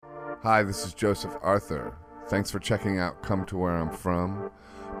Hi, this is Joseph Arthur. Thanks for checking out Come to Where I'm From.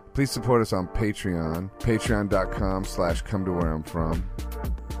 Please support us on Patreon, patreon.com/come to where I'm from.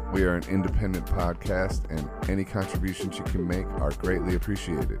 We are an independent podcast, and any contributions you can make are greatly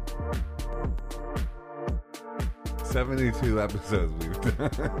appreciated. 72 episodes we've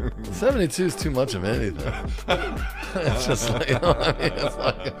done. 72 is too much of anything. It's just like, you know what I mean? It's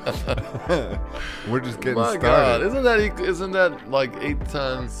like, we're just getting my started. God, isn't that like 8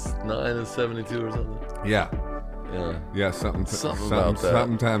 times 9 is 72 or something? Yeah. Yeah, something about that.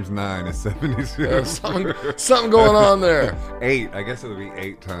 Something times 9 is 72. Yeah, something going on there. 8. I guess it would be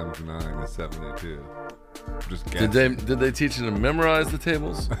 8 times 9 is 72. Just Did they teach you to memorize the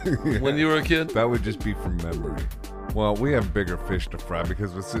tables when you were a kid? That would just be from memory. Well, we have bigger fish to fry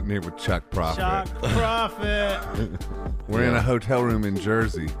because we're sitting here with Chuck Prophet. Chuck Prophet. We're in a hotel room in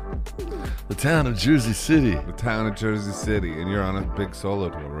Jersey. The town of Jersey City. The town of Jersey City. And you're on a big solo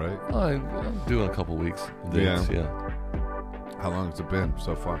tour, right? I'm doing a couple weeks. Dates, yeah. How long has it been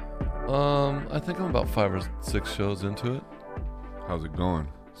so far? I think I'm about 5 or 6 shows into it. How's it going?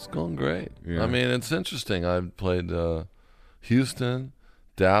 It's going great. Yeah. I mean, it's interesting. I've played Houston,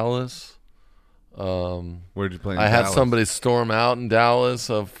 Dallas. Where'd you play in I had Dallas? somebody storm out in Dallas.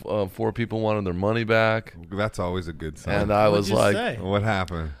 4 people wanted their money back. That's always a good sign. And I was What'd you like, say? What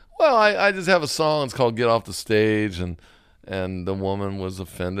happened? well, I just have a song. It's called Get Off the Stage. And the woman was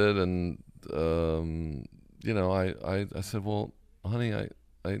offended. And, you know, I said, well, honey, I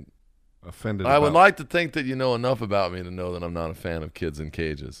Offended. would like to think that you know enough about me to know that I'm not a fan of kids in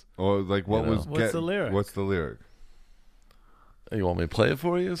cages. Or like, what You know. was? What's the lyric? What's the lyric? You want me to play it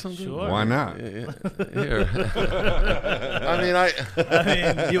for you or something? Sure. Why not? Here. I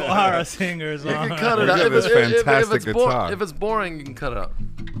mean, you are a singer, so You can cut it Look out. at this If fantastic it's guitar. if it's boring, you can cut it out.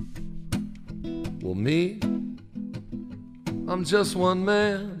 Well, me, I'm just one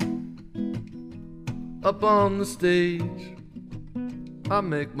man up on the stage. I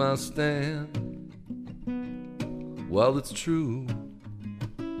make my stand. While it's true,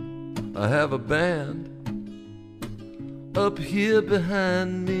 I have a band up here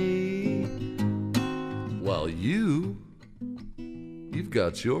behind me. While you've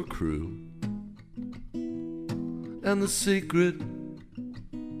got your crew and the Secret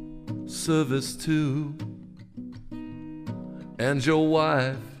Service too, and your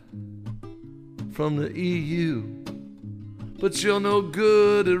wife from the EU. But you're no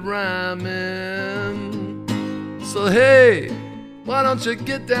good at rhyming. So hey, why don't you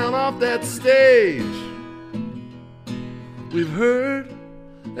get down off that stage? We've heard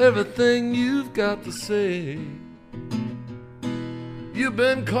everything you've got to say. You've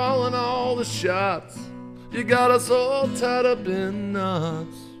been calling all the shots. You got us all tied up in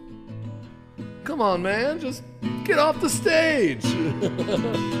knots. Come on, man, just get off the stage.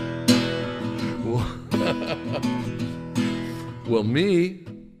 Well, me,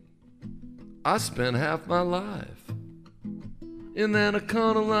 I spent half my life in that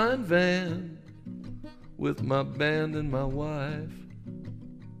Econoline van with my band and my wife.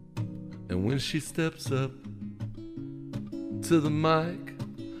 And when she steps up to the mic,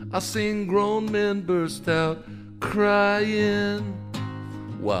 I seen grown men burst out crying.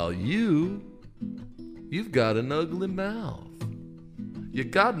 While you've got an ugly mouth. You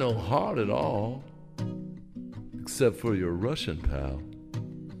got no heart at all, except for your Russian pal.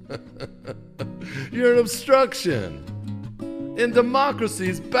 You're an obstruction in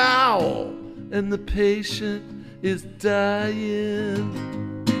democracy's bowel, and the patient is dying.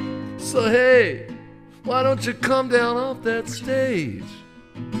 So hey, why don't you come down off that stage?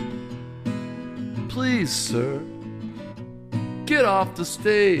 Please, sir, get off the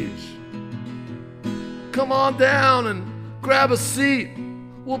stage. Come on down and grab a seat.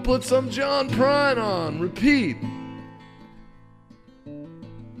 We'll put some John Prine on repeat.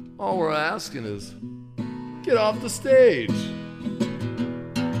 All we're asking is get off the stage.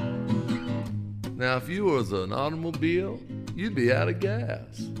 Now, if you was an automobile, you'd be out of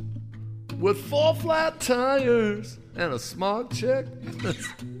gas. With 4 flat tires and a smog check that's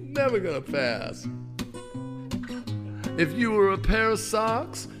never gonna pass. If you were a pair of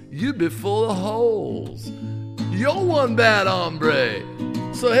socks, you'd be full of holes. You're one bad hombre.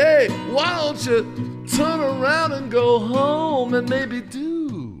 So hey, why don't you turn around and go home and maybe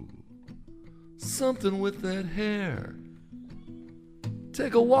do something with that hair?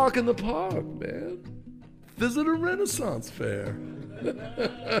 Take a walk in the park, man. Visit a Renaissance fair.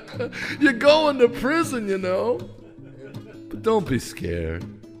 You're going to prison, you know. But don't be scared.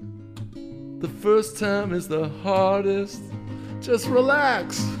 The first time is the hardest. Just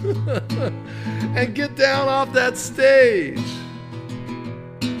relax and get down off that stage.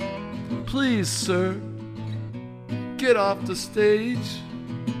 Please, sir, get off the stage.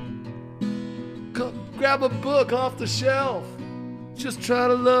 Grab a book off the shelf. Just try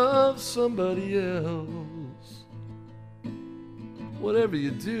to love somebody else. Whatever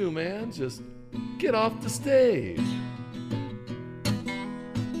you do, man, just get off the stage.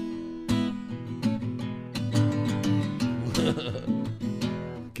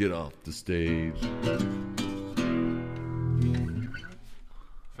 Get off the stage.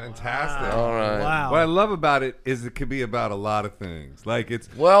 Fantastic. All right. Wow. What I love about it is it could be about a lot of things. Like it's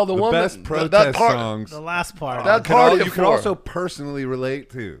Well, the one best that- protest that part- songs. The last part. That Could part al- of you can four. also personally relate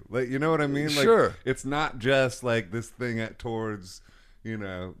to. Like, you know what I mean? Like, Sure. It's not just like this thing towards,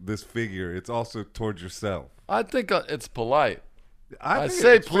 this figure. It's also towards yourself. I think it's polite. I think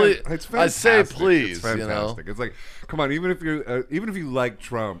say it's please- It's I say fantastic. please, It's you know? fantastic. It's like, come on, even if you like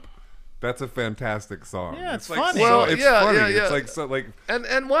Trump, that's a fantastic song. Yeah, it's like, funny. so- Well, it's yeah, funny. yeah, yeah. It's like so like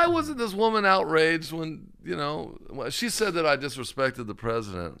And why wasn't this woman outraged when she said that I disrespected the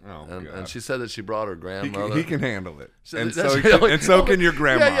president, Oh, and God. she said that she brought her he grandmother. can handle it, So and that's- so can your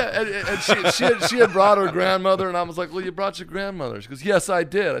grandma. Yeah, yeah. And she had brought her grandmother, and I was like, "Well, you brought your grandmother." She goes, "Yes, I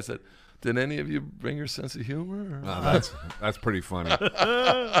did." I said, "Did any of you bring your sense of humor?" Oh, that's pretty funny.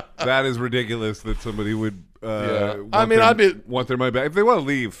 That is ridiculous that somebody would. Yeah. Want I mean, their, want their money back. If they want to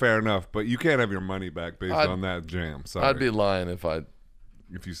leave, fair enough. But you can't have your money back based I'd- on that jam. Sorry. I'd be lying if I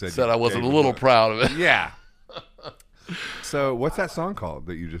if you said said you I wasn't a gave little them proud of it. Yeah. So what's that song called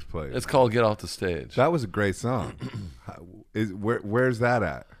that you just played? It's called "Get Off the Stage." That was a great song. Where's that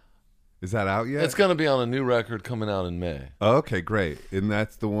at? Is that out yet? It's going to be on a new record coming out in May. Oh, okay, great. And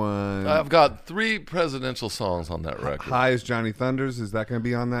that's the one. I've got 3 presidential songs on that record. High as Johnny Thunders. Is that going to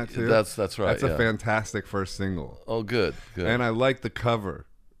be on that too? That's right. That's a yeah. fantastic first single. Oh, good. And I like the cover.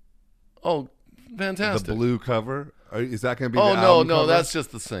 Oh, fantastic. The blue cover. Is that going to be? Oh the no, album no, cover? that's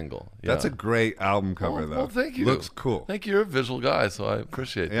just the single. Yeah. That's a great album cover, though. Well, thank you. Looks cool. Thank you. You're a visual guy, so I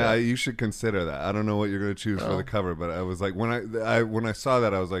appreciate Yeah, that. you should consider that. I don't know what you're going to choose for the cover, but I was like, when I saw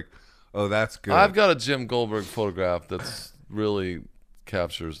that, I was like, oh, that's good. I've got a Jim Goldberg photograph that's really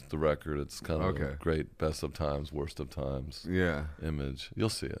captures the record. It's kind of a great best of times, worst of times Yeah. image. You'll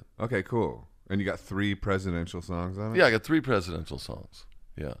see it. Okay, cool. And you got 3 presidential songs on it? Yeah, I got 3 presidential songs.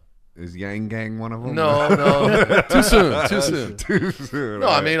 Yeah. Is Yang Gang one of them? No. Too soon. Too soon. Too soon. No,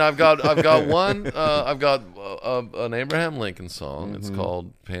 all I right. mean I've got one. I've got an Abraham Lincoln song. It's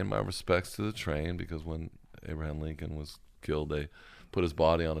called "Paying My Respects to the Train" because when Abraham Lincoln was killed, they put his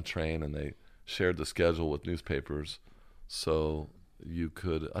body on a train and they shared the schedule with newspapers, so you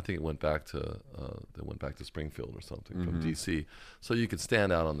could. I think it went back to Springfield or something from D.C. So you could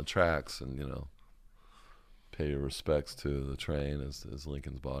stand out on the tracks and pay your respects to the train as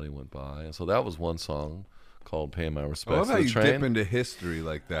Lincoln's body went by. And so that was one song called "Paying My I Respects love to how the you Train." dip into history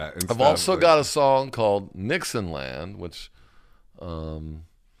like that. And I've stuff. also Like, got a song called "Nixon Land," which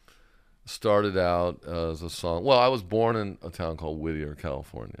started out as a song. Well, I was born in a town called Whittier,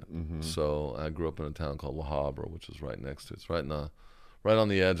 California. So I grew up in a town called La Habra, which is right next to it. It's right on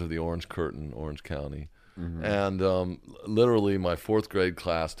the edge of the Orange Curtain, Orange County. And literally my 4th grade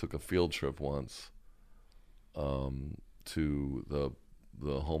class took a field trip once to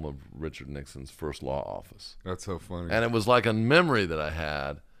the home of Richard Nixon's first law office. That's so funny. And it was like a memory that I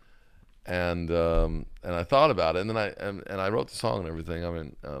had, and I thought about it, and then I wrote the song and everything. I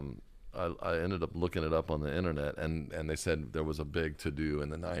mean, I ended up looking it up on the internet, and they said there was a big to-do in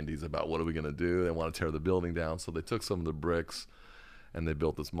the 90s about what are we going to do. They want to tear the building down, so they took some of the bricks, and they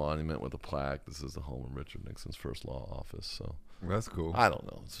built this monument with a plaque. This is the home of Richard Nixon's first law office. So That's cool. I don't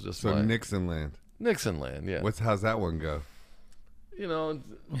know. It's just So my Nixon Land. Nixon Land. Yeah. How's that one go? I mean,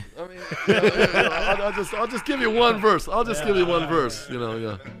 I'll just give you one verse. I'll just give you one verse.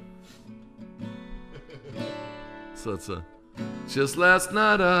 Yeah. So it's just last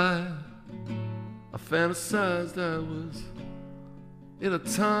night I fantasized I was in a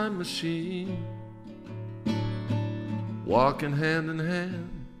time machine, walking hand in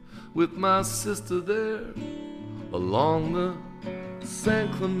hand with my sister there along the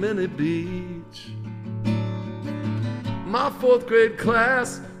San Clemente beach. My 4th grade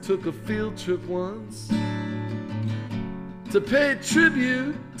class took a field trip once to pay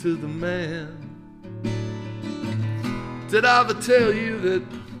tribute to the man. Did I ever tell you that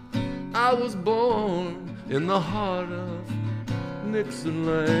I was born in the heart of Nixon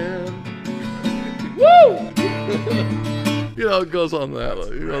Land? Woo! It goes on that.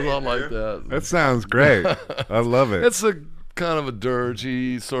 It goes on like that. That sounds great. I love it. It's a kind of a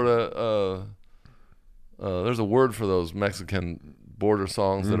dirgy sort of. There's a word for those Mexican border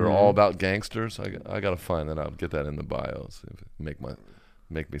songs that are all about gangsters. I got to find that out. Get that in the bios. Make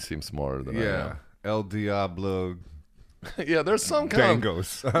make me seem smarter than Yeah, El Diablo I am. Yeah, there's some kind of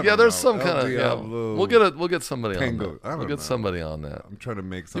Tangos. yeah, there's some El kind of yeah. Diablo We'll get somebody Tango. on that. I don't We'll get know. somebody on that. I'm trying to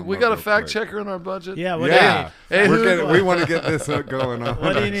make something. We up got a real fact quick. checker in our budget. Yeah. What Yeah, Hey, we want to get this going on.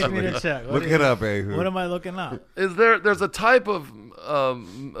 What do you need me to check? Look it up, Ehud. What am I looking up? There's a type of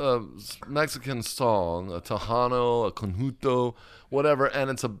Mexican song, a Tejano, a conjunto, whatever, and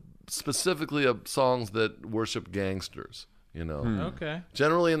it's specifically of songs that worship gangsters. You know, Okay.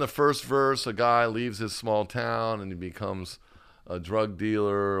 generally in the first verse, a guy leaves his small town and he becomes a drug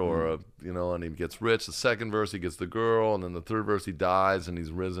dealer, or and he gets rich. The second verse, he gets the girl, and then the third verse, he dies and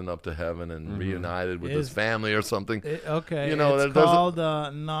he's risen up to heaven and reunited with his family or something. Okay. You know, it's there's a- called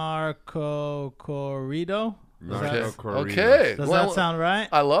Narco Corrido. Narco Corrido. Okay, Does well, that sound right?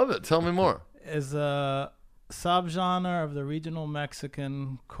 I love it. Tell me more. Is a subgenre of the regional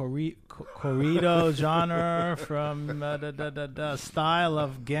Mexican corrido genre from style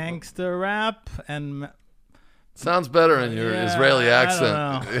of gangster rap and Sounds better in your Yeah, Israeli I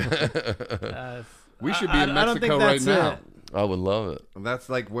accent. don't know. We should be in I don't think Mexico right that's now. it. I would love it. That's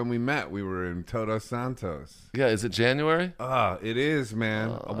like when we met. We were in Todos Santos. Yeah, is it January? It is, man.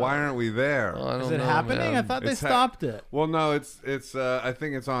 Why aren't we there? Oh, I don't Is it know, happening? man. I thought they It's stopped it. Well, no, it's. I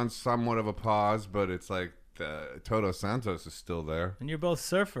think it's on somewhat of a pause, but it's like Todos Santos is still there. And you're both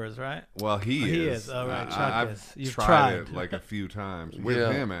surfers, right? Well, he is. Oh, right. Chuck I've is. You've tried tried. it like a few times with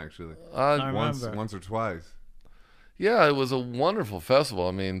Yeah. him, actually. I Once remember. or twice. Yeah, it was a wonderful festival.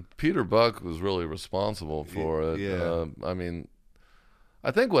 I mean, Peter Buck was really responsible for it. Yeah. I mean,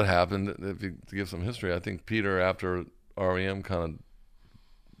 I think what happened, to give some history, I think Peter, after REM kind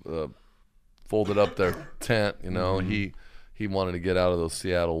of folded up their tent, he wanted to get out of those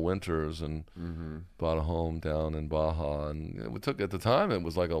Seattle winters and bought a home down in Baja. And it took, at the time, it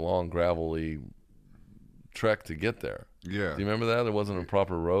was like a long, gravelly trek to get there. Yeah. Do you remember that? There wasn't a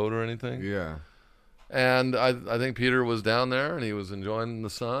proper road or anything. Yeah. And I think Peter was down there and he was enjoying the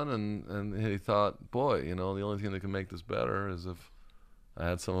sun, and he thought, boy, the only thing that can make this better is if I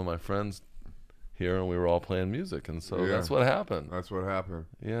had some of my friends here and we were all playing music. And so Yeah. that's what happened. That's what happened.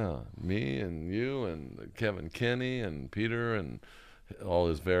 Yeah, me and you and Kevin Kinney and Peter and all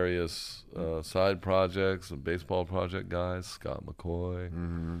his various side projects and baseball project guys, Scott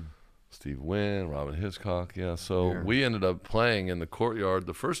McCoy, Steve Wynn, Robin Hitchcock. Yeah, so Yeah. we ended up playing in the courtyard.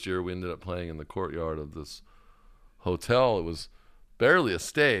 The first year we ended up playing in the courtyard of this hotel. It was barely a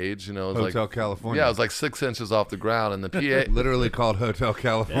stage, It was Hotel like, California. Yeah, it was like 6 inches off the ground, and the PA. Literally called Hotel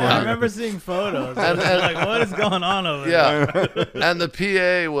California. Yeah, I remember seeing photos. I was like, what is going on over there? Yeah, and the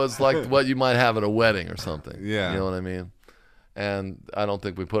PA was like what you might have at a wedding or something. Yeah. You know what I mean? And I don't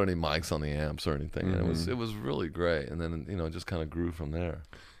think we put any mics on the amps or anything. And Mm-hmm. it was really great. And then it just kind of grew from there.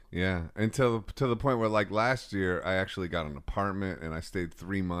 Yeah, until to the point where, like, last year, I actually got an apartment and I stayed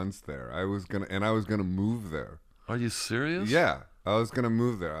 3 months there. I was gonna move there. Are you serious? Yeah, I was gonna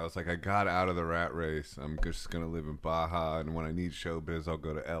move there. I was like, I got out of the rat race. I'm just gonna live in Baja, and when I need showbiz, I'll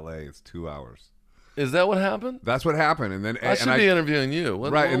go to LA. It's 2 hours. Is that what happened? That's what happened, and then I should be interviewing you.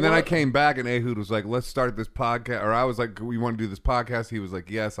 right, and then I came back, and Ehud was like, "Let's start this podcast," or I was like, "We want to do this podcast." He was like,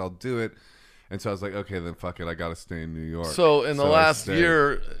 "Yes, I'll do it." And so I was like, "Okay, then fuck it. I gotta stay in New York." So in the I last stayed.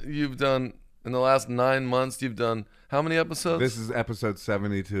 year, in the last 9 months, you've done how many episodes? This is episode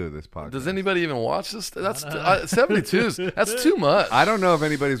 72 of this podcast. Does anybody even watch this? That's 72. That's too much. I don't know if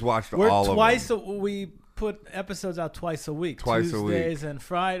anybody's watched We're all twice. of them. We put episodes out twice a week. Twice a week. Tuesdays and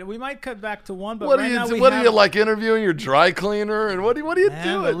Friday. We might cut back to one, but What right do you now do? we What have, are you like interviewing your dry cleaner? And what are you Man,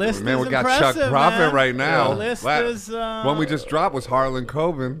 doing? the list Man, is we got Chuck impressive, Prophet man. right now. The list La- is one we just dropped was Harlan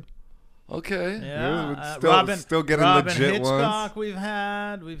Coben. Okay. Yeah, We're still getting Robin legit Hitchcock. ones. We've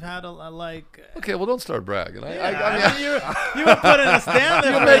had a like. Okay. Well, don't start bragging. I mean, you were putting us down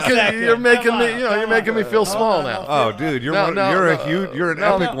there. You're making me. You're making me feel small now. Oh, dude, you're No, you're an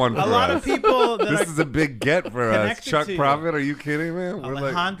no, epic no. one for A lot us. of people that This is a big get for us. connected Chuck to you. Prophet, are you kidding, man? We're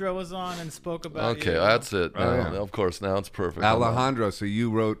like Alejandro was on and spoke about. Okay, you. that's it. Oh, Now, yeah. of course, now it's perfect. Alejandro. So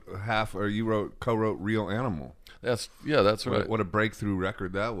you co-wrote Real Animal. That's What, right. what a breakthrough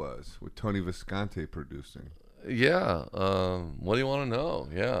record that was, with Tony Visconti producing. Yeah. What do you want to know?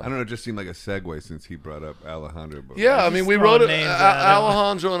 Yeah. I don't know. It just seemed like a segue since he brought up Alejandro. But Yeah, I mean, we throwing wrote it. names at him.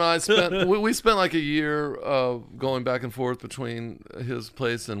 Alejandro and I spent we spent like a year going back and forth between his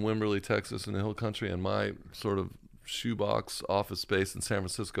place in Wimberley, Texas, in the Hill Country, and my sort of shoebox office space in San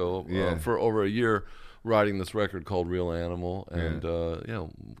Francisco Yeah. for over a year, writing this record called Real Animal, and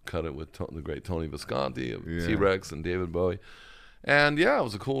cut it with the great Tony Visconti of Yeah. T-Rex and David Bowie, and yeah, it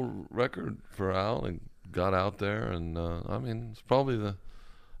was a cool record for Al, and got out there, and I mean, it's probably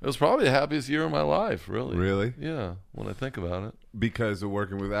It was probably the happiest year of my life, really. Really? Yeah, when I think about it. Because of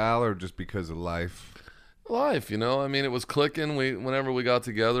working with Al, or just because of life? Life, I mean, it was clicking. Whenever we got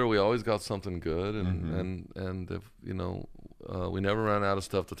together, we always got something good, and if we never ran out of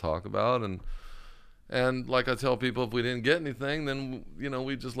stuff to talk about, and like I tell people, if we didn't get anything, then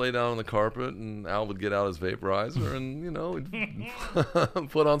we'd just lay down on the carpet, and Al would get out his vaporizer, and we'd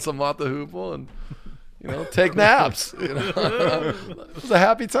put on some Mott the Hoople, and take naps. It was a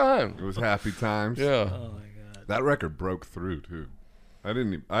happy time. It was happy times. Yeah. Oh my God. That record broke through too.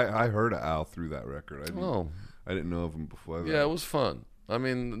 I heard of Al through that record. I didn't know of him before that. Yeah, it was fun. I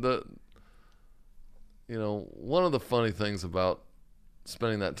mean, one of the funny things about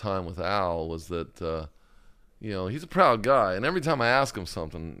spending that time with Al was that, he's a proud guy, and every time I ask him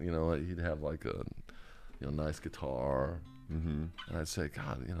something, he'd have like a, nice guitar, and I'd say,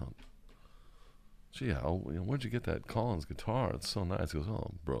 God, gee, Al, where'd you get that Collins guitar? It's so nice. He goes, oh,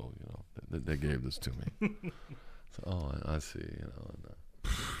 bro, they gave this to me. So, I see,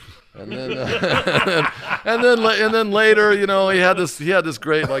 and then and then later, he had this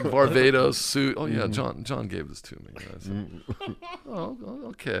great like Barbados suit. Oh yeah, John gave this to me. I said, oh,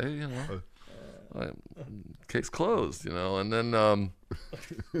 okay, case closed, and then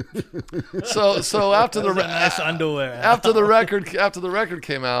so after the nice underwear. after the record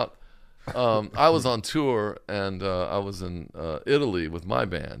came out, I was on tour, and I was in Italy with my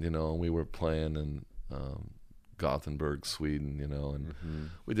band, and we were playing in Gothenburg, Sweden, and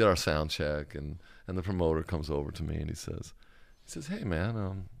we did our sound check, and the promoter comes over to me and he says, hey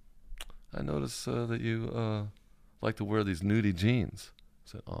man, I noticed that you like to wear these nudie jeans.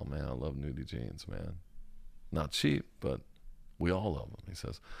 I said, oh man, I love nudie jeans, man. Not cheap, but we all love them. He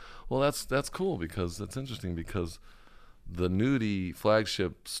says, well, that's cool, because that's interesting, because the nudie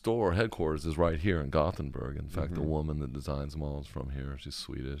flagship store headquarters is right here in Gothenburg. In fact, the woman that designs them all is from here. She's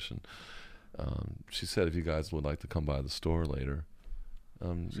Swedish, and she said, if you guys would like to come by the store later,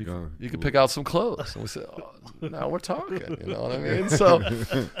 you could pick out some clothes. And we said, oh, now we're talking. You know what I mean? So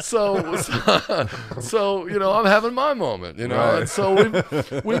I'm having my moment. Right. And so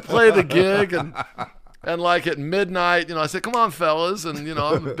we play the gig, and like at midnight, I said, come on, fellas. And,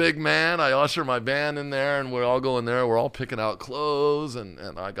 I'm a big man. I usher my band in there, and we're all going there. We're all picking out clothes, and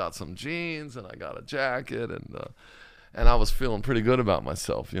I got some jeans, and I got a jacket, and I was feeling pretty good about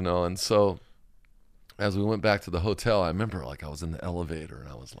myself, And so as we went back to the hotel, I remember like I was in the elevator, and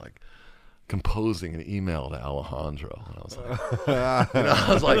I was like composing an email to Alejandro. And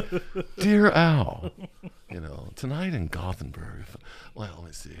I was like, Dear Al, tonight in Gothenburg. Well, let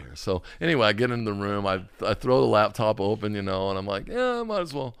me see here. So anyway, I get into the room. I throw the laptop open, and I'm like, yeah, I might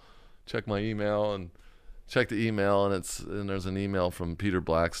as well check my email, and check the email, and there's an email from Peter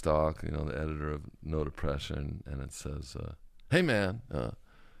Blackstock, the editor of No Depression, and it says, hey man,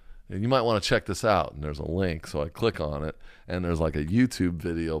 you might want to check this out. And there's a link, so I click on it, and there's like a YouTube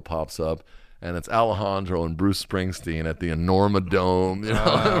video pops up, and it's Alejandro and Bruce Springsteen at the Enorma Dome, in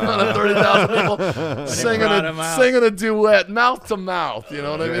front of 30,000 people, singing a duet, mouth to mouth. You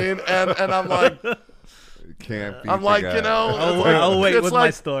know what I mean? And I'm like, can't be. I'm like, I'll wait with my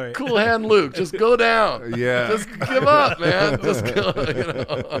story. Cool Hand Luke, just go down. Yeah. Just give up, man. Just go,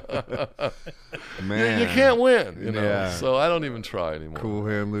 Man. You can't win, Yeah. So I don't even try anymore. Cool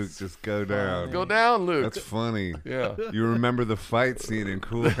Hand Luke, just go down. Go down, Luke. That's funny. Yeah. You remember the fight scene in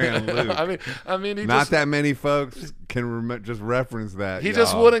Cool Hand Luke? I mean, he Not that many folks can just reference that. He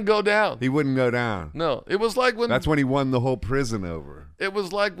just wouldn't go down. He wouldn't go down. No, it was like when That's when he won the whole prison over. It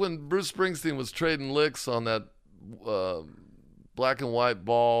was like when Bruce Springsteen was trading licks on that black and white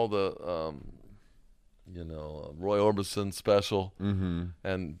ball, the Roy Orbison special,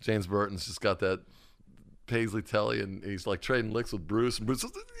 and James Burton's just got that Paisley Telly, and he's like trading licks with Bruce, and Bruce,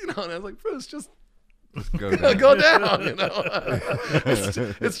 and I was like, Bruce, just go down. go down,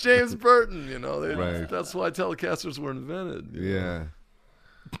 it's James Burton, Right. That's why Telecasters were invented. Yeah.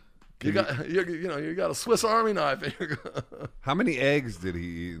 You got a Swiss Army knife. How many eggs did he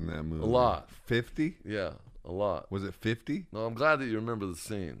eat in that movie? A lot. 50? Yeah, a lot. Was it 50? No, I'm glad that you remember the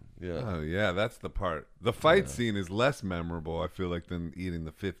scene. Yeah. Oh, yeah, that's the part. The fight scene is less memorable, I feel like, than eating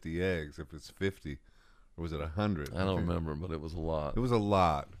the 50 eggs, if it's 50. Or was it 100? I don't remember, but it was a lot. It was a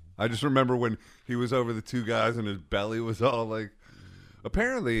lot. I just remember when he was over the two guys and his belly was all like...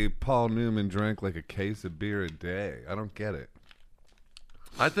 Apparently, Paul Newman drank like a case of beer a day. I don't get it.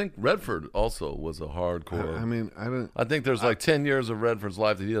 I think Redford also was a hardcore. I mean, I don't... I think there's like 10 years of Redford's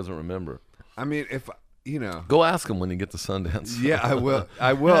life that he doesn't remember. I mean, you know. Go ask him when you get to Sundance. Yeah, I will.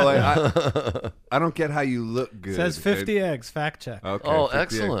 I don't get how you look good. Says 50 eggs. Fact check. Okay. Oh, 50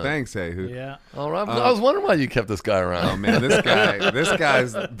 excellent. Thanks, Ehud. Yeah. All right. I was wondering why you kept this guy around. Oh man, this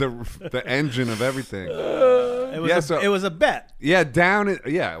guy's the engine of everything. It was a bet. Yeah,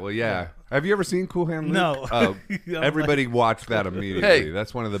 yeah. Have you ever seen Cool Hand Luke? No. Oh, everybody watch that immediately. Hey,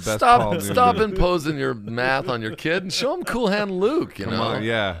 that's one of the best. Paul Stop movies. imposing your math on your kid and show him Cool Hand Luke. You Come know, on,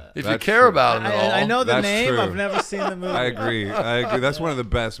 yeah. If you that's care true. about him at all. I know the That's name. true. I've never seen the movie. I agree. That's one of the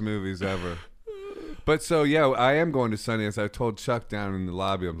best movies ever. But so yeah, I am going to Sundance. I told Chuck down in the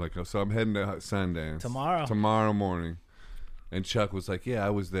lobby. I'm like, so I'm heading to Sundance tomorrow morning. And Chuck was like, yeah, I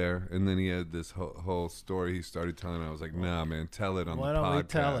was there. And then he had this whole story he started telling. I was like, nah, man, tell it on the podcast. Why don't we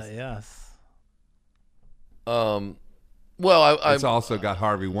tell it? Yes. Well, It's also got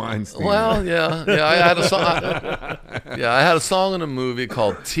Harvey Weinstein. Well, yeah. I had a song. I had a song in a movie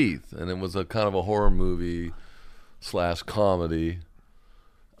called Teeth, and it was a kind of a horror movie / comedy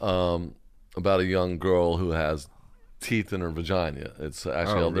about a young girl who has teeth in her vagina. It's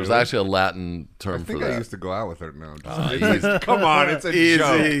actually there's actually a Latin term for that. I think I used to go out with her. No, come on, it's a Easy,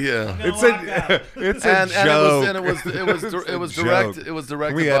 joke. yeah. It's a joke. And it was directed. It was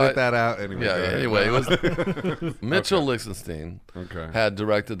directed. We by, edit that out anyway. Yeah. Anyway, it was Mitchell Lichtenstein. Okay. Had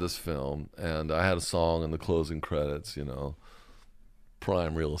directed this film, and I had a song in the closing credits. You know,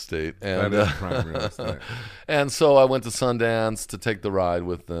 prime real estate, and That is prime real estate. and so I went to Sundance to take the ride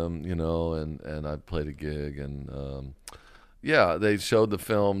with them. You know, and I played a gig, and yeah, they showed the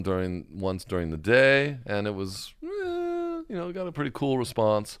film once during the day, and it was you know, got a pretty cool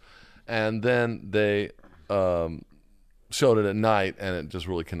response, and then they showed it at night, and it just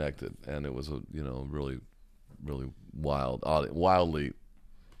really connected, and it was a really wildly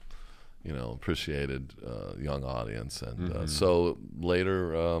appreciated young audience, and so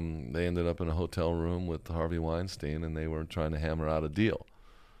later they ended up in a hotel room with Harvey Weinstein, and they were trying to hammer out a deal,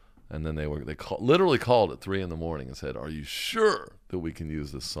 and then they literally called at 3 a.m. and said, "Are you sure that we can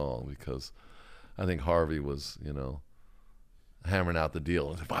use this song?" Because I think Harvey was hammering out the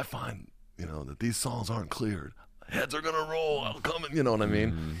deal, and if I find that these songs aren't cleared, heads are gonna roll. I'll come in, you know what I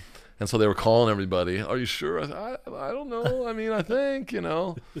mean? And so they were calling everybody. Are you sure? I said, I don't know. I mean, I think,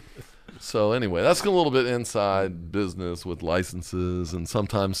 So anyway, that's a little bit inside business with licenses, and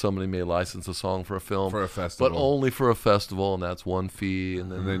sometimes somebody may license a song for a film, For a festival. but only for a festival, and that's one fee,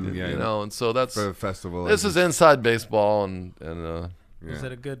 and then and so that's For a festival. this is inside baseball, and Was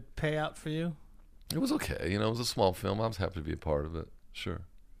it a good payout for you? it was okay. It was a small film. I was happy to be a part of it. Sure.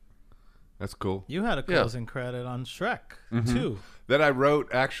 That's cool. You had a closing credit on Shrek too. That I wrote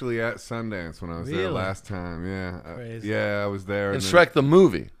actually at Sundance when I was there Really? last time. Yeah. Crazy. Yeah, I was there. And then- Shrek the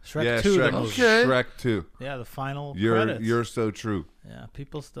movie. Shrek Yeah, 2. Shrek, the movie. Okay. Shrek 2. Yeah, the final You're credits. so true. Yeah,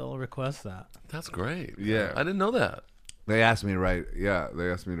 people still request that. That's great. Yeah. I didn't know that. They asked me to write. Yeah,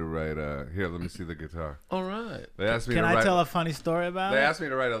 they asked me to write. Here, let me see the guitar. All right. They asked me Can to I write. tell a funny story about They it? asked me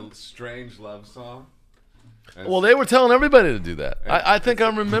to write a strange love song. And Well, they were telling everybody to do that. I think I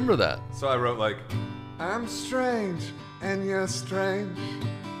remember that. so I wrote like, I'm strange and you're strange.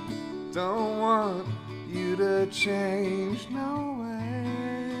 Don't want you to change, no way.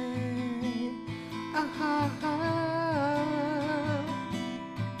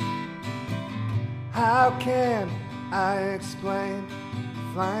 How can I explain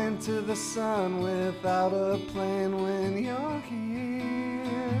flying to the sun without a plane when you're here?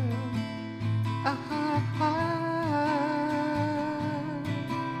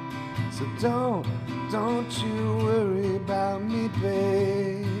 So don't you worry about me,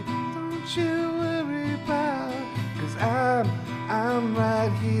 babe. Don't you worry about, 'cause I'm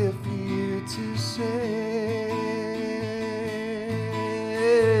right here for you to say.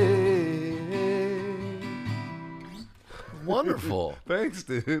 Wonderful. Thanks,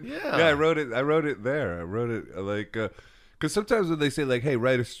 dude. Yeah. I wrote it there. I wrote it like, because sometimes when they say like, "Hey,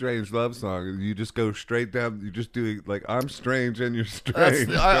 write a strange love song," you just go straight down. You just do like, "I'm strange and you're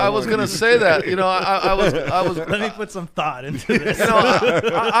strange." I was gonna say that. I was. Let me put some thought into this.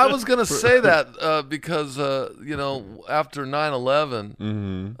 I was gonna say that because after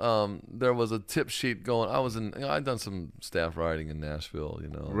 9/11, there was a tip sheet going. I'd done some staff writing in Nashville,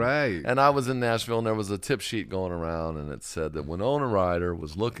 Right. And I was in Nashville, and there was a tip sheet going around, and it said that Winona Ryder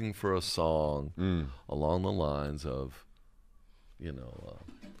was looking for a song along the lines of,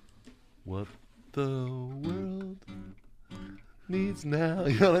 what the world needs now.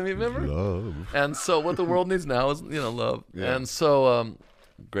 You know what I mean? Remember? Love. And so what the world needs now is, love. Yeah. And so,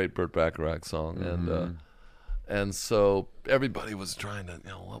 great Burt Bacharach song. And so everybody was trying to,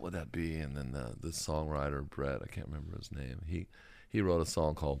 what would that be? And then the songwriter, Brett, I can't remember his name. He wrote a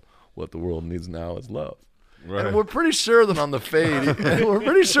song called what the world needs now is love. Right. And we're pretty sure that on the fade,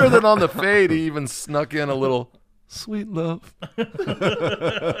 he even snuck in a little sweet love. He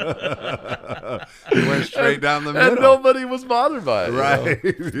went straight down the middle. And nobody was bothered by it. Right.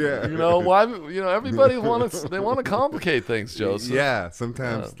 Yeah. You know why? You know, everybody want to complicate things, Joseph. Yeah.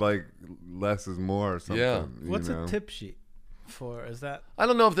 Sometimes like less is more or something. Yeah. What's you know? a tip sheet for? Is that I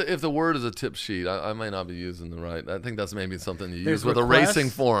don't know if the word is a tip sheet. I might not be using the right. I think that's maybe something you There's use with a requests? racing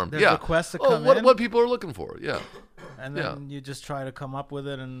form. There's yeah. requests that Oh, come what in? what people are looking for. Yeah. and Yeah. then you just try to come up with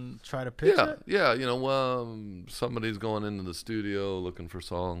it and try to pitch Yeah. it? Yeah. You know, somebody's going into the studio looking for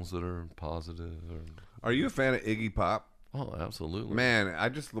songs that are positive. Are you a fan of Iggy Pop? Oh, absolutely. Man, I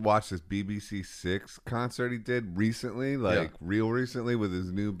just watched this BBC Six concert he did recently, like real recently, with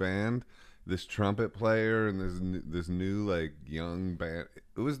his new band, this trumpet player and this new like young band.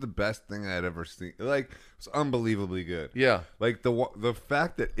 It was the best thing I had ever seen. Like, it was unbelievably good. Yeah. Like the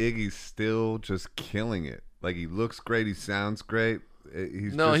fact that Iggy's still just killing it. Like, he looks great, he sounds great.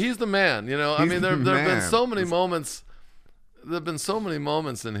 He's the man. You know, I he's mean, the there have been man. so many moments. There have been so many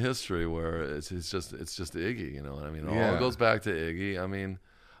moments in history where it's just Iggy. You know what I mean? It Yeah. all goes back to Iggy.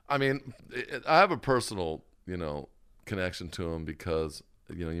 I have a personal, you know, connection to him because,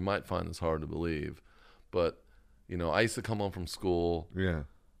 you know, you might find this hard to believe, but, you know, I used to come home from school. Yeah.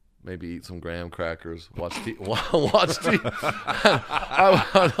 Maybe eat some graham crackers, watch TV.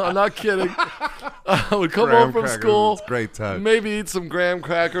 I'm not kidding. I would come Graham home from crackers, school, it's great touch. maybe eat some graham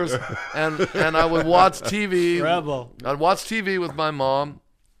crackers, and I would watch TV. Rebel. I'd watch TV with my mom,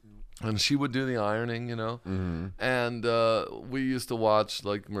 and she would do the ironing, you know. Mm-hmm. And we used to watch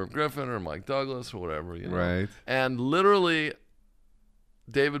like Merv Griffin or Mike Douglas or whatever, you know. Right. And literally,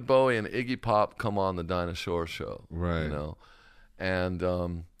 David Bowie and Iggy Pop come on the Dinah Shore show, Right. You know, and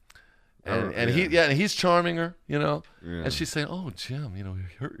yeah. he's charming her, you know, Yeah. and she's saying, "Oh, Jim, you know, you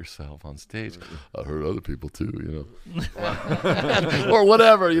hurt yourself on stage. I hurt other people too, you know, or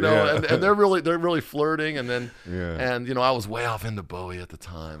whatever, you know." Yeah. And they're really flirting, and then Yeah. and you know, I was way off into Bowie at the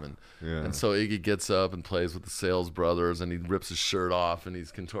time, and Yeah. and so Iggy gets up and plays with the Sales Brothers, and he rips his shirt off, and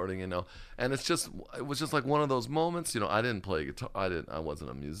he's contorting, you know, and it was just like one of those moments, you know. I didn't play guitar, I wasn't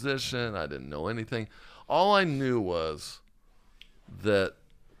a musician, I didn't know anything. All I knew was that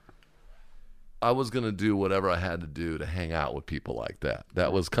I was going to do whatever I had to do to hang out with people like that.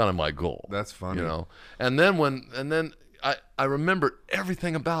 That was kind of my goal. That's funny. You know? And then I remembered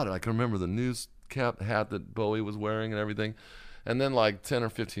everything about it. I can remember the news cap hat that Bowie was wearing and everything. And then like 10 or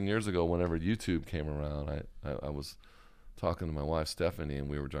 15 years ago, whenever YouTube came around, I was talking to my wife, Stephanie, and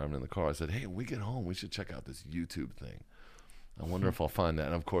we were driving in the car. I said, "Hey, when we get home, we should check out this YouTube thing. I wonder if I'll find that."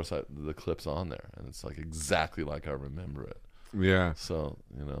 And of course, the clip's on there. And it's like exactly like I remember it. Yeah. So,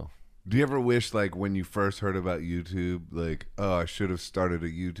 you know. Do you ever wish, like, when you first heard about YouTube, like, oh, I should have started a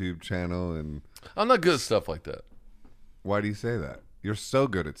YouTube channel? And I'm not good at stuff like that. why do you say that? You're so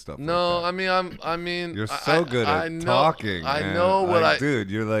good at stuff No, like that. I mean, You're so good at talking. I man. know what like,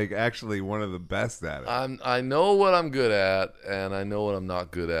 dude, you're like actually one of the best at it. I know what I'm good at, and I know what I'm not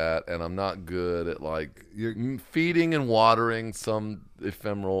good at, and I'm not good at like feeding and watering some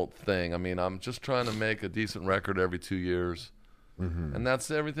ephemeral thing. I mean, I'm just trying to make a decent record every 2 years, and that's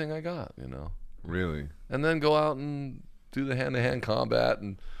everything I got, you know. Really? And then go out and do the hand-to-hand combat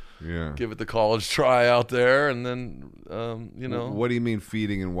and Yeah. give it the college try out there, and then you know. What do you mean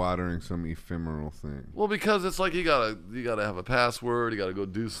feeding and watering some ephemeral thing? Well, because it's like you gotta have a password. You gotta go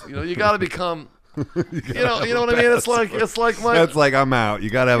do. You know, you gotta become. you know what I mean. It's like my. That's like I'm out. You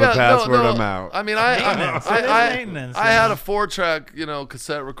gotta have a password. I'm out. I mean, Maintenance. It is maintenance, I you had know. a 4-track, you know,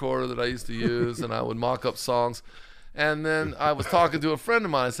 cassette recorder that I used to use, and I would mock up songs. And then I was talking to a friend of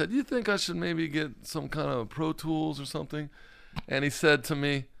mine. I said, "Do you think I should maybe get some kind of Pro Tools or something?" And he said to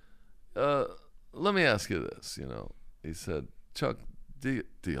me, "Let me ask you this, you know." He said, "Chuck, do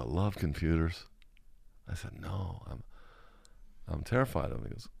you love computers?" I said, "No, I'm terrified of them." He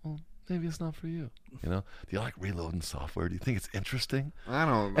goes, "Well, maybe it's not for you. You know, do you like reloading software? Do you think it's interesting?" I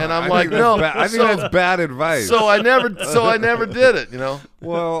don't. And I'm I like, think that's no. I think that's bad advice. So I never did it, you know.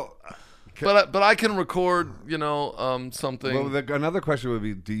 well, But I can record, you know, something. well, another question would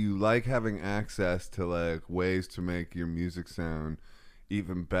be: do you like having access to like ways to make your music sound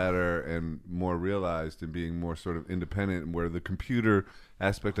even better and more realized and being more sort of independent, where the computer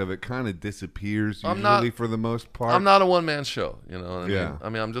aspect of it kind of disappears usually for the most part? I'm not a one-man show, you know what I Yeah. mean? I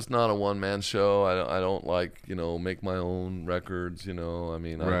mean, I'm just not a one-man show. I don't like, you know, make my own records, you know. I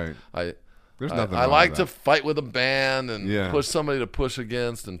mean, Right. There's I nothing. I wrong like with to that. fight with a band and Yeah. push somebody to push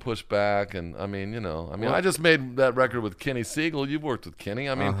against and push back. And I mean, you know, I just made that record with Kenny Siegel. You've worked with Kenny.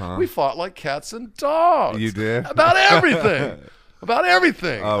 I mean, we fought like cats and dogs. You did? About everything. about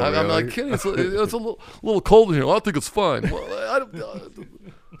everything. Oh, I'm really? like, Kenny, it's a little cold in here. Well, I think it's fine. Well,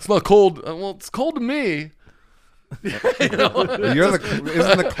 it's not cold. Well, it's cold to me. Isn't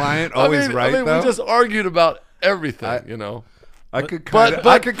the client always right though? We just argued about everything, I could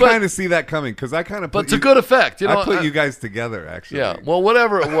kind of see that coming because I kind of But to good effect, I put you guys together actually. Yeah. Well,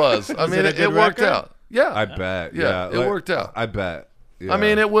 whatever it was, I mean, it worked out. Yeah. I bet. Yeah. It worked out. I bet. Yeah. I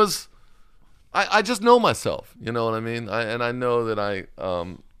mean, it was. I just know myself. You know what I mean? And I know that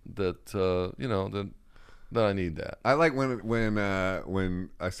that I need that. I like when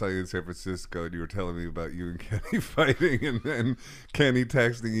I saw you in San Francisco and you were telling me about you and Kenny fighting, and then Kenny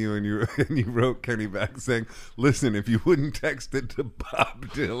texting you, and you wrote Kenny back saying, "Listen, if you wouldn't text it to Bob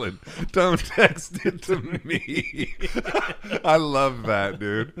Dylan, don't text it to me." I love that,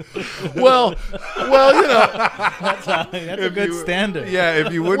 dude. Well, That's a good standard. Yeah,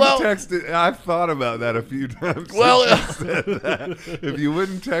 if you wouldn't text it, I've thought about that a few times. Well, since you said that. If you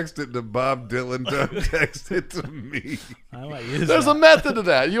wouldn't text it to Bob Dylan, don't text it to me. I might use there's that. a method to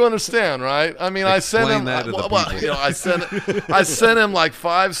that. You understand, right? I mean, Explain I that sent to him. the Well, people. I sent him like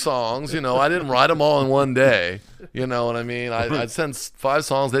 5 songs. I didn't write them all in one day. You know what I mean? I'd sent 5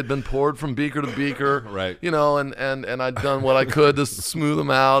 songs. They'd been poured from beaker to beaker. Right. And I'd done what I could to smooth them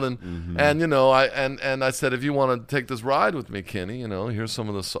out. And I said, if you want to take this ride with me, Kenny, here's some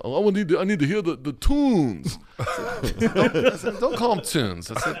of the songs. Oh, I need to hear the tunes. I said, don't call them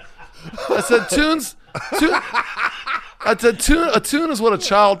tunes. I said tunes. I said a tune is what a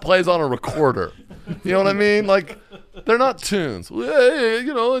child plays on a recorder. You know what I mean? Like, they're not tunes. Hey,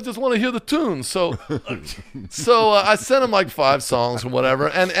 I just want to hear the tunes. So I sent him like 5 songs or whatever,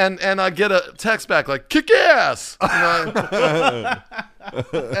 and I get a text back like, kick ass. And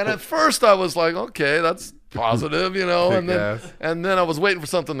at first I was like, okay, that's positive, and then I was waiting for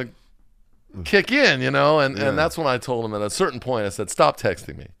something to kick in, and that's when I told him at a certain point, I said, stop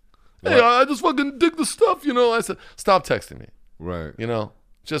texting me. Hey, I just fucking dig the stuff, I said, stop texting me. Right.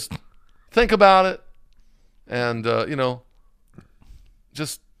 Just think about it, and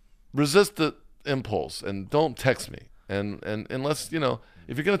just resist the impulse and don't text me. And unless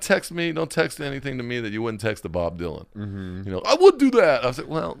if you're gonna text me, don't text anything to me that you wouldn't text to Bob Dylan. Mm-hmm. I would do that. I said,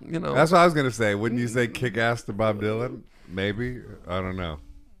 well, That's what I was gonna say. Wouldn't you say kick ass to Bob Dylan? Maybe. I don't know.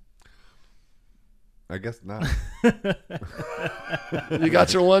 I guess not. You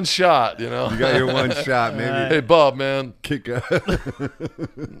got your one shot, You got your one shot, maybe. Hey, Bob, man. Kick ass.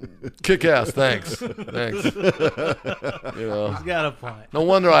 Kick ass, thanks. He's got a point. No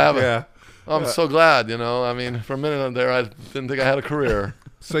wonder I have Yeah. I'm so glad, I mean, for a minute there, I didn't think I had a career.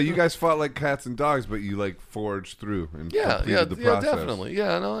 So you guys fought like cats and dogs, but you like forged through and completed the process. Definitely.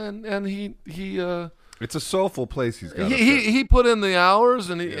 Yeah, no, and he it's a soulful place he's got. He put in the hours,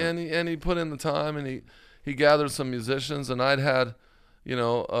 and he put in the time, and he gathered some musicians, and I'd had,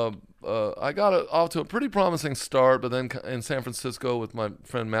 I got off to a pretty promising start, but then in San Francisco with my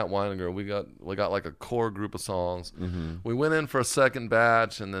friend Matt Weininger, we got like a core group of songs. Mm-hmm. We went in for a second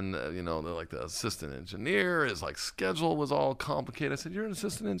batch, and then they're like, the assistant engineer, his like schedule was all complicated. I said, you're an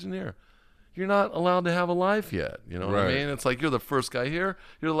assistant engineer. You're not allowed to have a life yet. You know what I mean? It's like, you're the first guy here.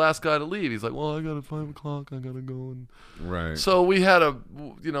 You're the last guy to leave. He's like, well, I got at 5 o'clock. I got to go. Right. So we had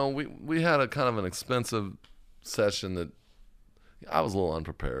we had a kind of an expensive session that I was a little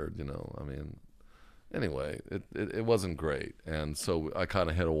unprepared, I mean, anyway, it wasn't great. And so I kind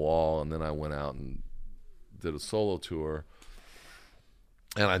of hit a wall, and then I went out and did a solo tour.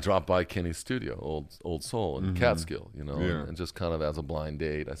 And I dropped by Kenny's studio, Old Soul in Catskill, and just kind of as a blind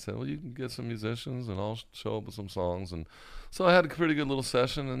date, I said, well, you can get some musicians and I'll show up with some songs. And so I had a pretty good little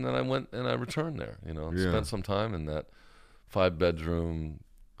session, and then I went and I returned there, spent some time in that 5-bedroom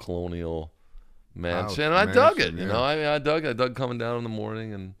colonial mansion. And I dug it, I dug coming down in the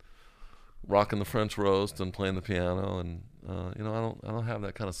morning and rocking the French roast and playing the piano. And, I don't have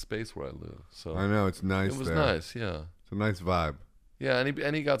that kind of space where I live. So I know, it's nice. It was there. nice, yeah. It's a nice vibe. Yeah,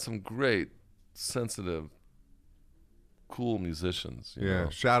 and he got some great, sensitive, cool musicians. You know?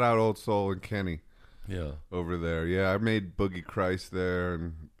 Shout out Old Soul and Kenny. Yeah, over there. Yeah, I made Boogie Christ there,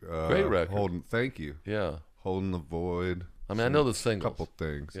 and great record. Thank you. Yeah, Holding the Void. I mean, I know the singles. Couple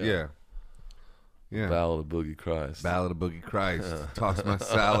things. Yeah. Ballad of Boogie Christ. Ballad of Boogie Christ. Toss my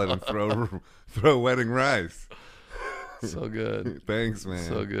salad and throw wedding rice. So good. Thanks, man.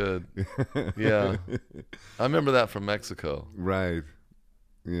 So good. Yeah. I remember that from Mexico. Right.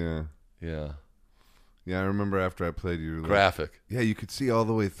 Yeah. Yeah. Yeah, I remember after I played you. Graphic. Yeah, you could see all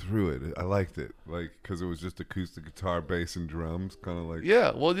the way through it. I liked it. Because it was just acoustic guitar, bass, and drums. Kind of like.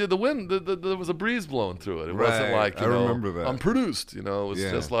 Yeah. Well, the wind, there was a breeze blowing through it. It wasn't like, I remember that. unproduced. It was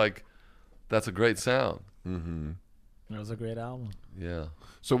just like, that's a great sound. Mm-hmm. It was a great album. Yeah.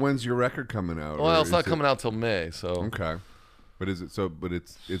 So when's your record coming out? Well, Or it's not coming out till May, so Okay. But is it so? But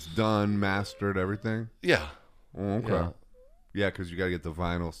it's done, mastered, everything. yeah. Oh, okay. Yeah. Yeah, because you got to get the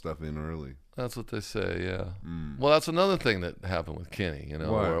vinyl stuff in early. That's what they say, yeah. Well, that's another thing that happened with Kenny, you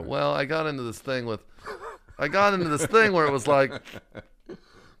know. What? Where, I got into this thing where it was like,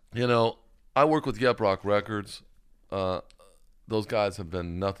 you know, I work with Yep Rock Records. Those guys have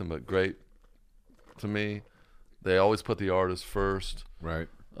been nothing but great to me. They always put the artist first. Right.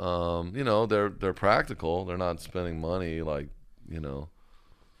 You know, they're practical. They're not spending money like, you know,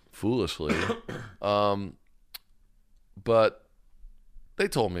 foolishly. But they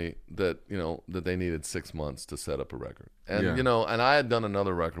told me that, you know, that they needed 6 months to set up a record. And, Yeah. you know, and I had done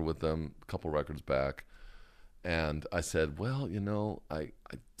another record with them a couple records back. And I said, well, you know, I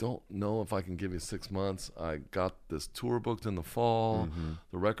don't know if I can give you 6 months. I got this tour booked in the fall. Mm-hmm.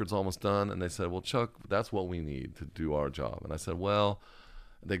 The record's almost done. And they said, well, Chuck, that's what we need to do our job. And I said, well,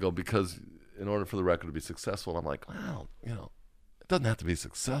 they go, because in order for the record to be successful, I'm like, well, you know, it doesn't have to be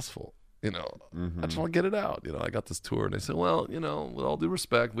successful. You know, I just want to get it out. You know, I got this tour. And they said, well, you know, with all due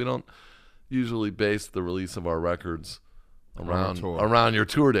respect, we don't usually base the release of our records around your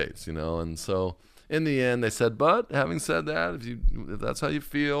tour dates, you know. And so in the end, they said, but having said that, if that's how you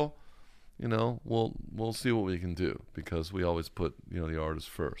feel, you know, we'll see what we can do, because we always put, you know, the artist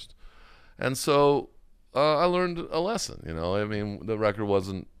first. And so I learned a lesson, you know. I mean, the record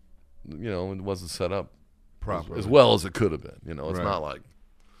wasn't, you know, it wasn't set up Properly. as well as it could have been. You know, it's Right. not like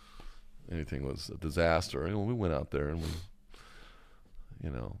anything was a disaster. You know, we went out there and we, you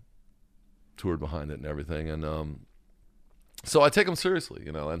know, toured behind it and everything. And so I take them seriously,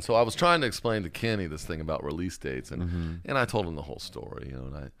 you know. And so I was trying to explain to Kenny this thing about release dates, and and I told him the whole story, you know.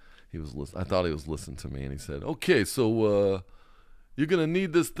 And I thought he was listening to me, and he said, "Okay, so you're gonna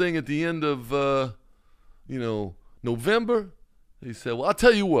need this thing at the end of you know, November." He said, "Well, I'll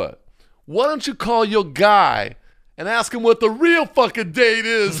tell you what. Why don't you call your guy and ask him what the real fucking date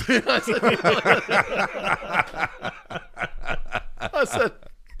is?"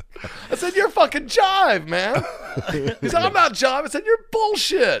 I said, "You're fucking jive, man." He said, "I'm not jive." I said, "You're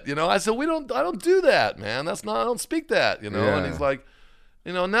bullshit." You know, I said, I don't do that, man. I don't speak that, you know. Yeah. And he's like,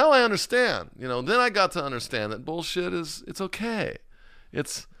 you know, now I understand. You know, then I got to understand that bullshit it's okay.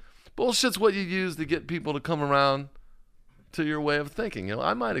 Bullshit's what you use to get people to come around to your way of thinking. You know,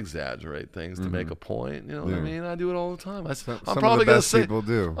 I might exaggerate things to make a point. You know what I mean? I do it all the time. I'm Some probably of the gonna best say people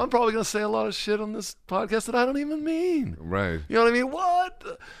do. I'm probably gonna say a lot of shit on this podcast that I don't even mean. Right. You know what I mean? What?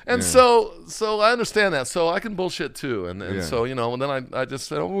 And Yeah. so I understand that. So I can bullshit too. And Yeah. so, you know, and then I just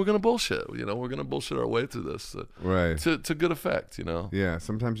said, oh, we're gonna bullshit. You know, we're gonna bullshit our way through this Right. to good effect. You know? Yeah.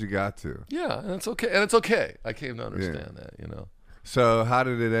 Sometimes you got to. Yeah, and it's okay. And it's okay. I came to understand that. You know. So how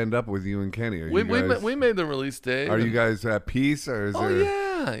did it end up with you and Kenny? We made the release date. Are you guys at peace, or is Oh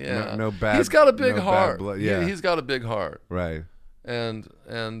there? yeah. No bad. He's got a big no bad heart. blood. Yeah. He's got a big heart. Right. And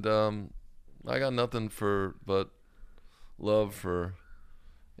I got nothing but love for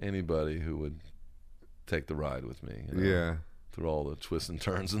anybody who would take the ride with me. You know, Yeah. through all the twists and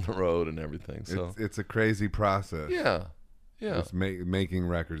turns in the road and everything. So It's a crazy process. yeah. It's making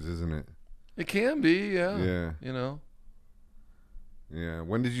records, isn't it? It can be. Yeah. Yeah. You know. Yeah.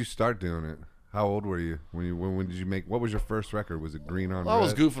 When did you start doing it? How old were you when did you make? What was your first record? Was it Green on Red? I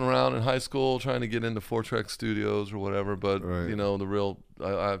was goofing around in high school trying to get into Four Track Studios or whatever, but Right. you know, the real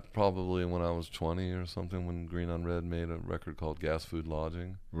I probably when I was 20 or something when Green on Red made a record called Gas Food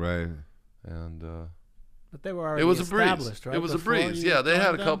Lodging, Right. and But they were already it was a breeze. established, right? It was a Before breeze. you Yeah, they had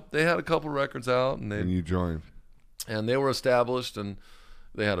joined a them? couple. They had a couple records out, and And you joined. they were established, and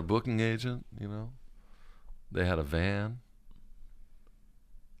they had a booking agent. You know, they had a van,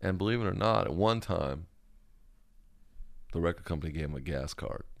 and believe it or not, at one time, the record company gave them a gas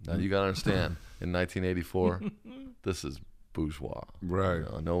card. Now you gotta understand, in 1984, this is bourgeois. Right. You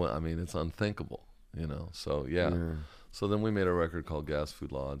know, no, I mean it's unthinkable. You know, so yeah. Yeah. So then we made a record called Gas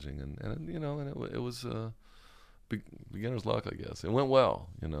Food Lodging, and you know, and it was beginner's luck, I guess. It went well,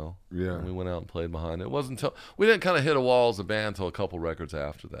 you know. Yeah. And we went out and played behind it. It wasn't until we didn't kind of hit a wall as a band until a couple records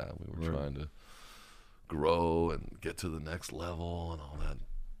after that. We were Right. trying to grow and get to the next level and all that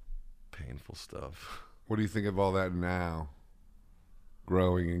painful stuff. What do you think of all that now?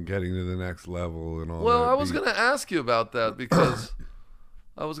 Growing and getting to the next level and all Well, that. I was going to ask you about that because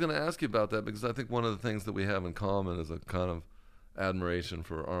I think one of the things that we have in common is a kind of admiration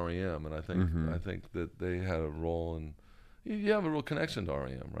for REM, and I think that they had a role, and you have a real connection to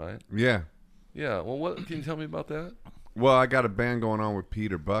REM, right? Yeah. Yeah. Well, what can you tell me about that? Well, I got a band going on with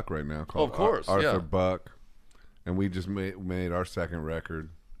Peter Buck right now called Of course, Arthur yeah. Buck, and we just made our second record.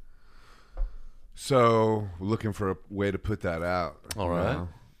 So looking for a way to put that out. All right.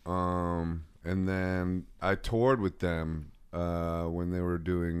 And then I toured with them when they were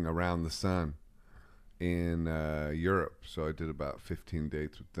doing Around the Sun in Europe. So I did about 15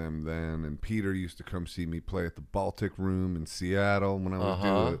 dates with them then. And Peter used to come see me play at the Baltic Room in Seattle when I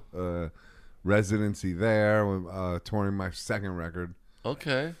would do a residency there, touring my second record.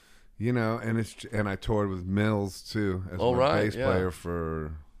 Okay. You know, and I toured with Mills too as my bass player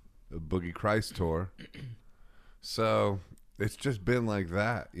for the Boogie Christ tour. So it's just been like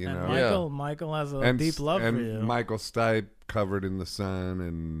that, you know. Michael has a deep love for you. Michael Stipe covered in the Sun,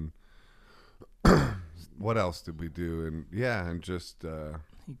 and what else did we do? And just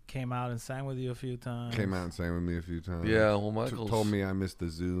he came out and sang with you a few times. Yeah, well, Michael told me I missed the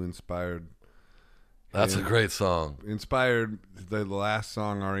Zoo inspired. That's a great song. Inspired the last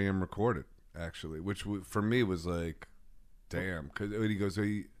song REM recorded, actually, which for me was like, damn. Because he goes,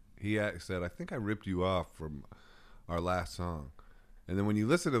 he said, I think I ripped you off from our last song. And then when you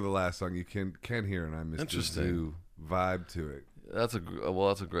listen to the last song, you can hear an I Missed the Zoo vibe to it. That's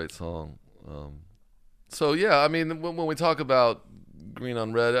a great song. So, yeah, I mean, when we talk about Green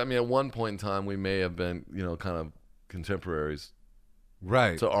on Red, I mean, at one point in time, we may have been, you know, kind of contemporaries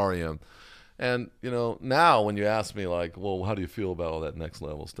to REM. And, you know, now when you ask me, like, well, how do you feel about all that Next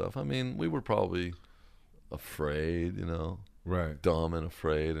Level stuff? I mean, we were probably afraid, you know. Right. Dumb and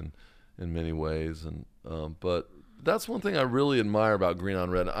afraid in many ways. And but that's one thing I really admire about Green on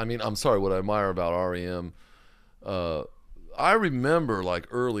Red. I mean, I'm sorry, what I admire about REM, I remember, like,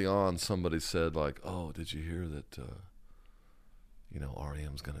 early on somebody said, like, oh, did you hear that, you know,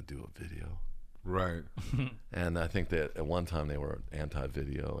 REM's going to do a video? Right. And I think that at one time they were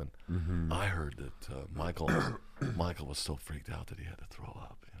anti-video, and I heard that Michael was so freaked out that he had to throw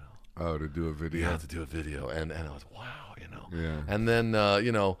up, you know. Oh, to do a video. He had to do a video, and I was, wow, you know. Yeah. And then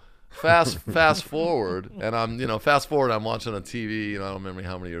you know, fast forward, and I'm watching on TV, you know, I don't remember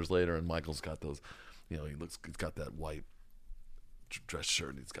how many years later, and Michael's got those, you know, he's got that white dress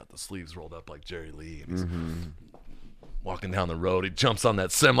shirt, and he's got the sleeves rolled up like Jerry Lee, and he's walking down the road. He jumps on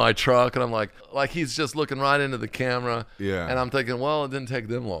that semi truck, and I'm like he's just looking right into the camera. Yeah. And I'm thinking, well, it didn't take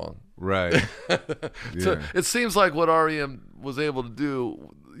them long. Right. So it seems like what REM was able to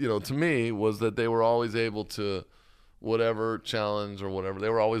do, you know, to me, was that they were always able to, whatever challenge or whatever, they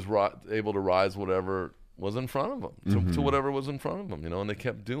were always able to rise whatever was in front of them, to whatever was in front of them, you know, and they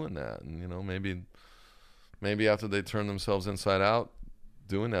kept doing that. And, you know, maybe after they turned themselves inside out,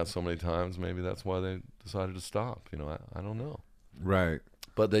 doing that so many times, maybe that's why they decided to stop. You know, I don't know. Right.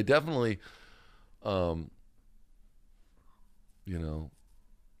 But they definitely, you know,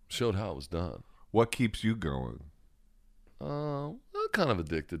 showed how it was done. What keeps you going? I'm kind of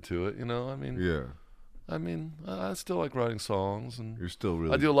addicted to it. You know, I mean. Yeah. I mean, I still like writing songs, and you're still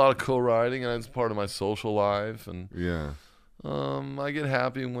really. I do a lot of co-writing, and it's part of my social life, and yeah. I get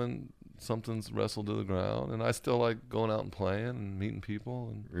happy when something's wrestled to the ground, and I still like going out and playing and meeting people,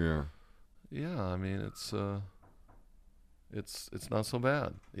 and yeah. I mean, it's not so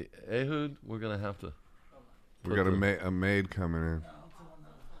bad. Ehud, we're gonna have to. We got a maid coming in.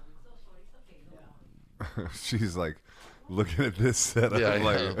 She's like looking at this setup. Yeah,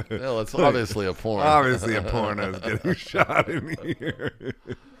 like, well, it's obviously a porn. Obviously a porno is getting shot in here.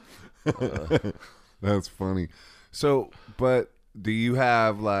 That's funny. So, but do you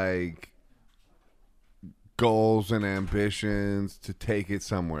have like goals and ambitions to take it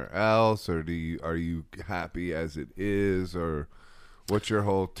somewhere else, or are you happy as it is, or what's your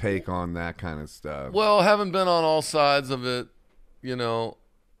whole take on that kind of stuff? Well, having been on all sides of it, you know,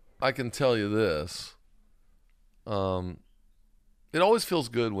 I can tell you this. It always feels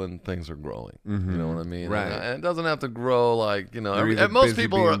good when things are growing. You know what I mean? Right. And it doesn't have to grow like, you know. Most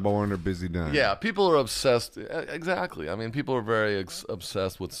people are born or busy dying. Yeah, people are obsessed. Exactly. I mean, people are very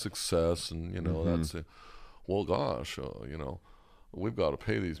obsessed with success, and you know that's. Well, gosh, you know, we've got to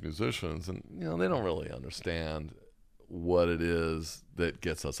pay these musicians, and you know they don't really understand what it is that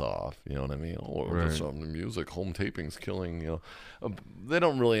gets us off. You know what I mean? Or just the music, home tapings, killing. You know, they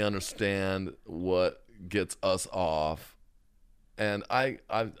don't really understand what gets us off. And I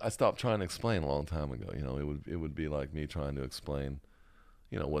stopped trying to explain a long time ago. You know, it would be like me trying to explain,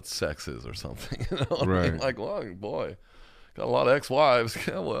 you know, what sex is or something. You know, right? I mean? Like, well, boy, got a lot of ex-wives.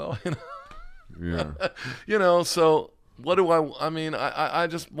 Yeah, well, you know. Yeah. You know, so what do I mean, I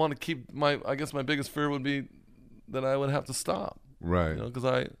just want to keep I guess my biggest fear would be that I would have to stop. Right. You know, because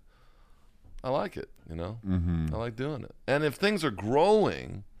I like it, you know. I like doing it. And if things are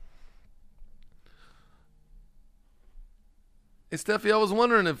growing. Hey, Steffi, I was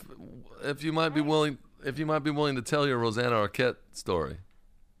wondering if you might be willing to tell your Rosanna Arquette story.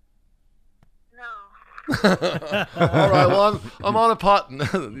 No, All right. Well, I'm on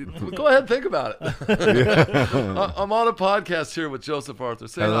a Go ahead, think about it. I'm on a podcast here with Joseph Arthur.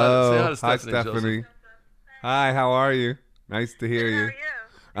 Say Hello. hi to Stephanie. Hi, Stephanie. Joseph. Hi, how are you? Nice to hear How you. are you?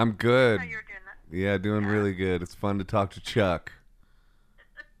 I'm good. How you're doing that? Yeah, doing really good. It's fun to talk to Chuck.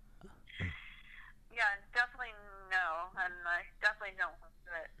 Yeah, definitely no, and I definitely don't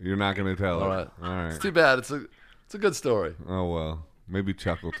do it. You're not going to tell All her. right. All right. It's too bad. It's a good story. Oh, well. Maybe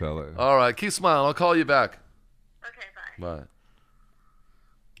Chuck will tell it. All right. Keep smiling. I'll call you back. Okay, bye. Bye.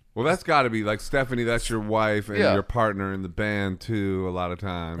 Well, that's got to be, like, Stephanie, that's your wife and Yeah. your partner in the band, too, a lot of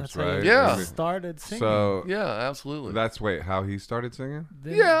times, That's right? how you Yeah. I mean, started singing. So, Yeah, absolutely. how he started singing?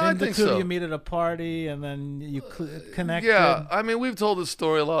 Then, Yeah, I then the think two so. of you meet at a party, and then you connected. Yeah, I mean, we've told this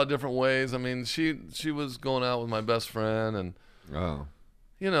story a lot of different ways. I mean, she was going out with my best friend, and Oh.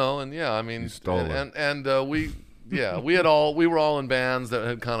 and yeah, I mean, You stole her. and we we were all in bands that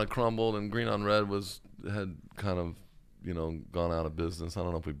had kind of crumbled, and Green on Red had kind of gone out of business. I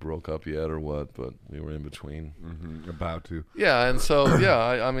don't know if we broke up yet or what, but we were in between. About to. Yeah, and so yeah,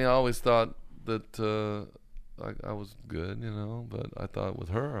 I mean, I always thought that I was good, but I thought with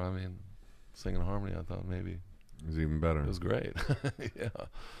her, I mean, singing harmony, I thought maybe It was even better. it was great. Yeah,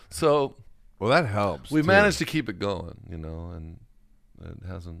 so Well, that helps. we too. managed to keep it going, and it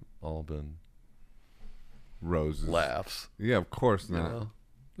hasn't all been Roses. laughs. Yeah, of course You not. know?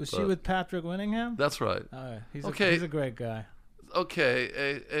 Was she but- with Patrick Winningham? That's right. All right. He's Okay. he's a great guy.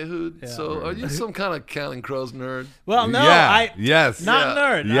 Okay, Ehud, Yeah. so are you some kind of Counting Crows nerd? Well, no, Yeah. Yes. not Yeah.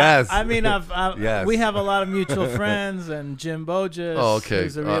 nerd. Yes. I mean, Yes. we have a lot of mutual friends, and Jim Bogus, Oh, okay.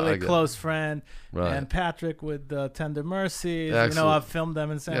 who's a I really get it. close friend, Right. and Patrick with Tender Mercies. Excellent. I've filmed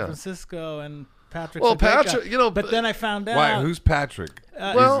them in San Yeah. Francisco, and Patrick's Well, a great Patrick, guy. but But then I found out. Why? Who's Patrick?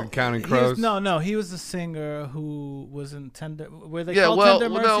 Well, He's in Counting he was- Crows. no, he was the singer who was in Tender. Were they yeah, called well,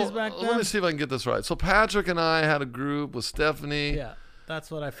 Tender no, Mercies back then? let me see if I can get this right. So Patrick and I had a group with Stephanie. Yeah, that's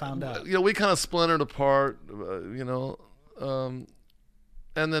what I found out. We kind of splintered apart, and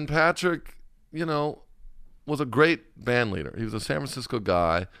then Patrick, was a great band leader. He was a San Francisco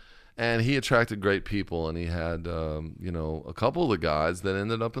guy, and he attracted great people, and he had, a couple of the guys that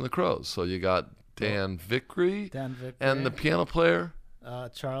ended up in the Crows. So you got Dan Vickery Dan Vickery and the piano player.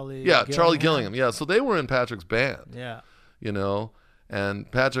 Charlie. Yeah, Charlie Gillingham. Yeah, so they were in Patrick's band, Yeah.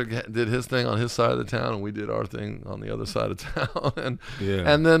 and Patrick did his thing on his side of the town, and we did our thing on the other side of town. and Yeah.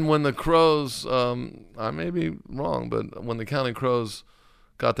 and then when the Crows, I may be wrong, but when the Counting Crows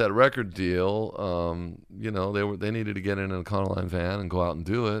got that record deal, they needed to get in an Econoline van and go out and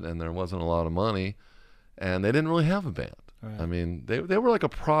do it, and there wasn't a lot of money, and they didn't really have a band. Right. I mean, they were like a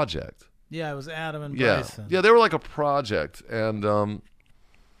project. Yeah, it was Adam and Yeah, Bryson. yeah, they were like a project, and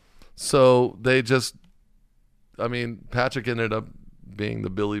so they just, I mean, Patrick ended up being the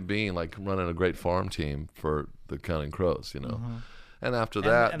Billy Bean, like running a great farm team for the Counting Crows, And after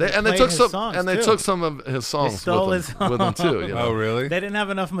that, and they they took played his some, songs, and they too. took some of his songs stole with his them too. Oh, really? They didn't have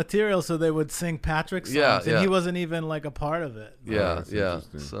enough material, so they would sing Patrick's songs, Yeah, and yeah. he wasn't even like a part of it. Yeah, that's yeah.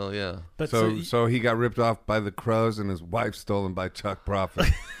 interesting. So yeah, But So he got ripped off by the Crows and his wife stolen by Chuck Prophet.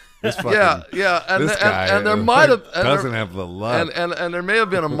 This fucking, yeah, and this guy and there might have and doesn't there, have the luck. and there may have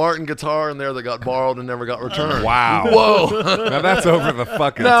been a Martin guitar in there that got borrowed and never got returned. Wow. Whoa. Now that's over the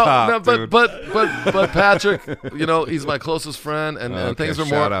fucking top, dude. but Patrick, he's my closest friend, and Okay, things are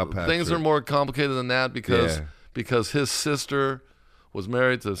shout more out, Patrick. things are more complicated than that because Yeah. his sister was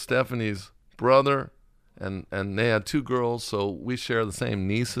married to Stephanie's brother, and they had two girls, so we share the same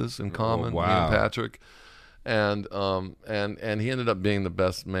nieces in common. Me wow. and Patrick, and he ended up being the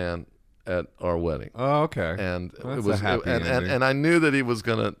best man at our wedding. Oh, okay. And Well, it that's was a happy and ending. I knew that he was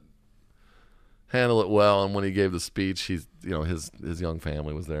gonna handle it well. And when he gave the speech, his young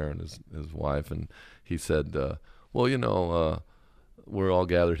family was there and his wife, and he said, "Well, we're all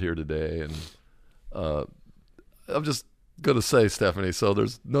gathered here today, and I'm just gonna say, Stephanie, so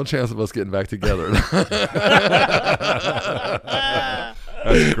there's no chance of us getting back together."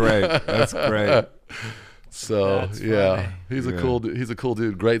 That's great. That's great. So That's yeah, funny. he's a Yeah. cool dude. He's a cool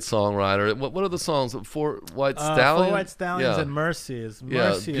dude. Great songwriter. What are the songs? Four White Stallions. Four White Stallions Yeah. and Mercies. Yeah,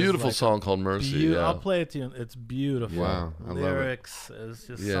 Mercy is beautiful like song called Mercy. Yeah. I'll play it to you. It's beautiful. Wow, I love it. Lyrics is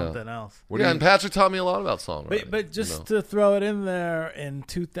just Yeah. something else. What do yeah, you- and Patrick taught me a lot about songwriting. But just to throw it in there, in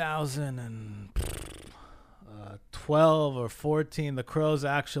 2012 or 14, the Crows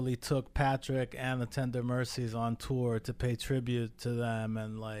actually took Patrick and the Tender Mercies on tour to pay tribute to them,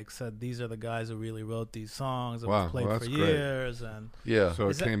 and like said these are the guys who really wrote these songs that Wow, we've played well, for that's great. years, and yeah. So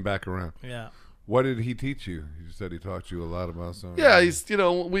it Is that- came back around. yeah. What did he teach you? You said he taught you a lot about something. Yeah, he's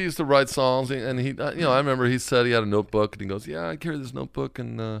we used to write songs, and he I remember he said he had a notebook, and he goes, "Yeah, I carry this notebook,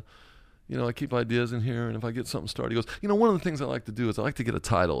 and I keep ideas in here, and if I get something started, he goes, one of the things I like to do is I like to get a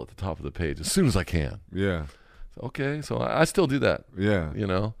title at the top of the page as soon as I can. Yeah. So, okay, so I still do that. Yeah.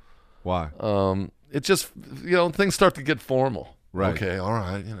 Why? It just, things start to get formal. Right. Okay, all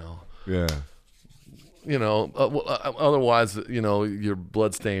right, Yeah. Otherwise, your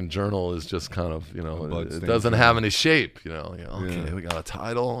bloodstained journal is just kind of, it bloodstained doesn't journal. have any shape. Okay, we got a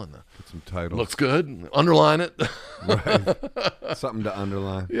title and Put some titles. looks good. Underline it. Right. Something to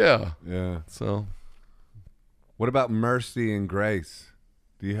underline. Yeah. Yeah. So, What about Mercy and Grace?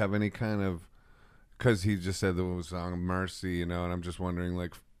 Do you have any kind of, because he just said there was a song Mercy, and I'm just wondering,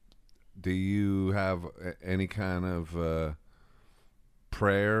 like, do you have any kind of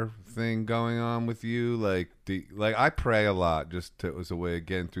prayer thing going on with you? Like, I pray a lot just as a way of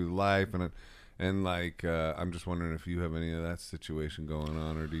getting through life, and I'm just wondering if you have any of that situation going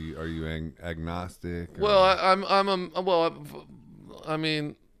on, or are you agnostic? Or? well,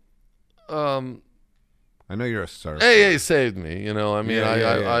 I know you're a surfer. AA saved me.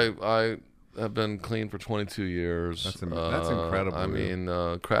 Yeah. I have been clean for 22 years. That's incredible. I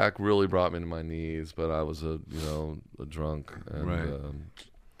mean, crack really brought me to my knees, but I was a drunk and Right.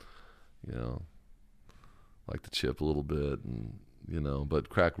 like to chip a little bit, and but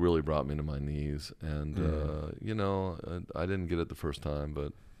crack really brought me to my knees, and I didn't get it the first time,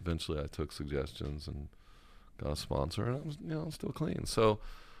 but eventually I took suggestions and got a sponsor, and I was I'm still clean. So,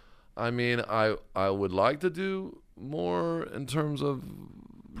 I mean, I would like to do more in terms of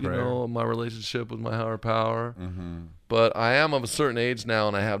Prayer. my relationship with my higher power. Mm-hmm. But I am of a certain age now,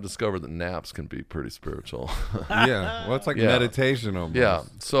 and I have discovered that naps can be pretty spiritual. Yeah. Well, it's like Yeah. meditation almost. Yeah.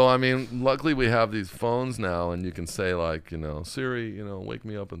 So, I mean, luckily we have these phones now, and you can say, like, Siri, wake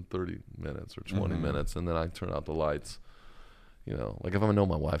me up in 30 minutes or 20 Mm-hmm. minutes, and then I turn out the lights. Like if I know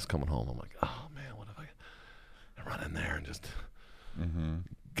my wife's coming home, I'm like, oh, man, what if I run in there and just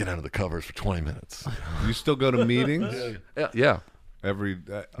get under the covers for 20 minutes? You still go to meetings Yeah. every?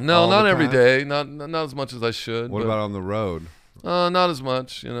 No, all not the every time? day. Not as much as I should. What but, about on the road? not as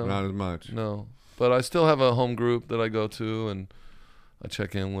much, Not as much. No. But I still have a home group that I go to and I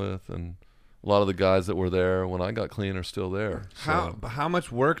check in with, and a lot of the guys that were there when I got clean are still there. How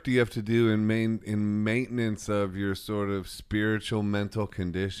much work do you have to do in maintenance of your sort of spiritual mental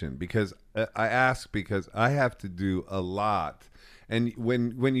condition? Because I ask because I have to do a lot. And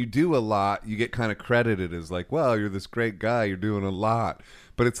when you do a lot, you get kind of credited as like, well, you're this great guy, you're doing a lot.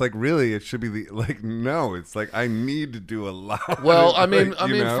 But it's like, really, it should be no, it's like I need to do a lot. Well, I Like, mean,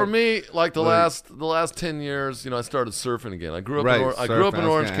 you know? for me, like the Like- last 10 years, I started surfing again. I grew up Right, in surfing, I I grew up in was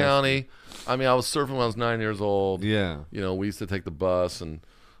Orange gonna ask County. I mean, I was surfing when I was 9 years old. Yeah. We used to take the bus and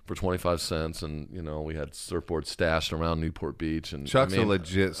for 25 cents, and we had surfboards stashed around Newport Beach. And Chuck's a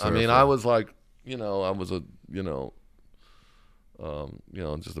legit surfer. I mean, I was like, I was a,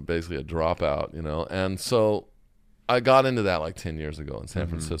 just basically a dropout, and so I got into that like 10 years ago in San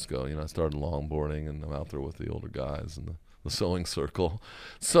Francisco. I started longboarding, and I'm out there with the older guys and the sewing circle.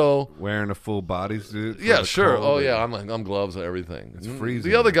 So Wearing a full bodysuit. for yeah, the sure. cold Oh and- yeah, I'm gloves and everything. It's freezing.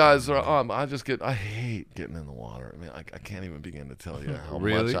 The other guys are. I hate getting in the water. I mean, I can't even begin to tell you how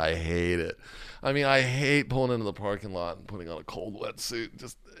Really? much I hate it. I mean, I hate pulling into the parking lot and putting on a cold wetsuit.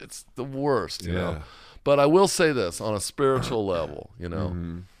 Just it's the worst, you know. Yeah. But I will say this on a spiritual level,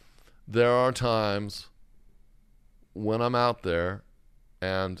 Mm-hmm. there are times when I'm out there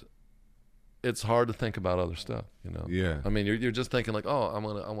and it's hard to think about other stuff, Yeah. I mean, you're just thinking like, oh, I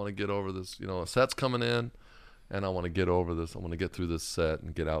want to get over this, a set's coming in and I want to get over this. I want to get through this set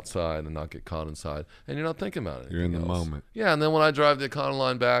and get outside and not get caught inside. And you're not thinking about it. You're in the moment. Yeah, and then when I drive the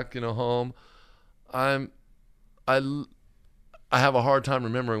Econoline back, home, I have a hard time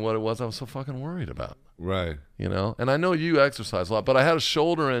remembering what it was I was so fucking worried about. Right. And I know you exercise a lot, but I had a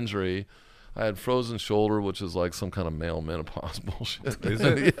shoulder injury. I had frozen shoulder, which is like some kind of male menopause bullshit. Is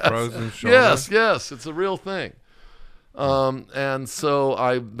it? Yes. Frozen shoulder? Yes, it's a real thing. And so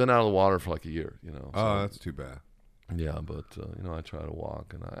I've been out of the water for like a year, So, Oh, that's too bad. yeah, but I try to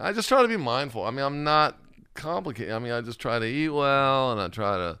walk, and I just try to be mindful. I mean, I'm not complicated. I mean, I just try to eat well, and I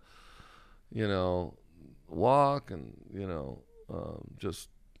try to, walk, and just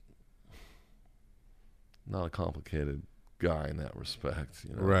not a complicated guy in that respect.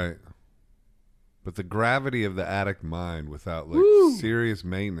 Right. But the gravity of the addict mind without like Woo! serious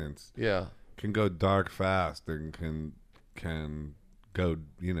maintenance Yeah. can go dark fast and can go,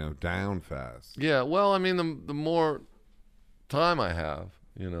 down fast. Yeah. Well, I mean, the more time I have,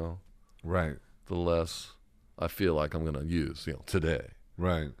 Right. the less I feel like I'm going to use, today.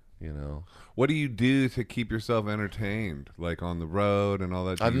 Right. You know, What do you do to keep yourself entertained, like on the road and all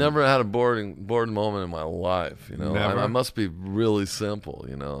that? I've never had a bored moment in my life. You know, Never? I must be really simple.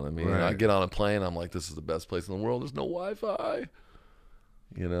 You know what I mean? I Right. get on a plane, I'm like, this is the best place in the world. There's no Wi-Fi.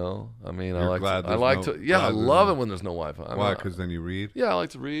 You know, I mean, You're I glad I like there's to. no- Yeah, I glad there's love no- it when there's no Wi-Fi. Why? Because then you read. Yeah, I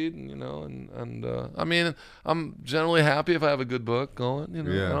like to read, and you know, and I mean, I'm generally happy if I have a good book going. You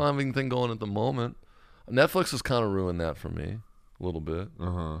know, Yeah. I don't have anything going at the moment. Netflix has kind of ruined that for me a little bit.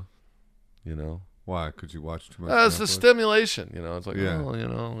 You know, Why? Because you watch too much. it's the Netflix? stimulation. You know, it's like, Yeah. oh, you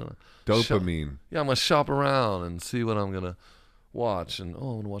know, I'm gonna Dopamine. yeah, I'm gonna shop around and see what I'm gonna watch, and I'm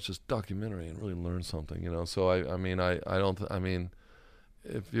gonna watch this documentary and really learn something. You know, so I mean, I don't. I mean,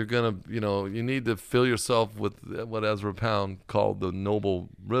 if you're gonna, you know, you need to fill yourself with what Ezra Pound called the noble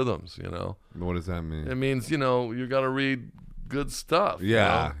rhythms. You know, What does that mean? it means, you know, you got to read good stuff. you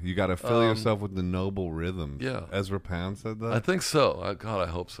Yeah, know? you got to fill yourself with the noble rhythms. yeah. Ezra Pound said that. I think so. God,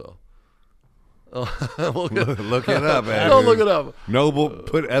 I hope so. Oh, look Look it up, Andrew. Don't look it up. Noble.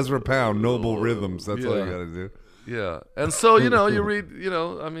 Put Ezra Pound. Noble rhythms. That's all you Yeah. got to do. Yeah, and so you know, you read. You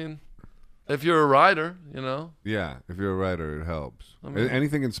know, I mean, if you're a writer, you know, Yeah, if you're a writer, it helps. I mean-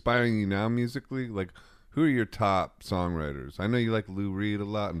 Anything inspiring you now musically? Like, who are your top songwriters? I know you like Lou Reed a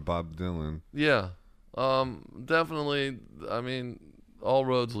lot and Bob Dylan. yeah, definitely. I mean, all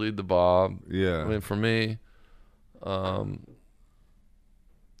roads lead to Bob. Yeah. I mean, for me,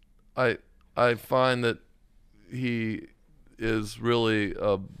 I find that he is really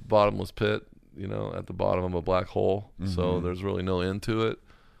a bottomless pit. You know, at the bottom of a black hole. So there's really no end to it.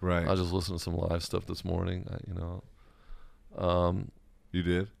 Right. I just listened to some live stuff this morning. You know, You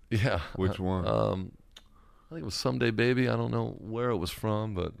did? yeah. Which one? I think it was Someday Baby. I don't know where it was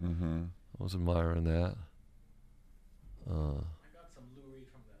from, but Mm-hmm. I was admiring that. I got some Lou Reed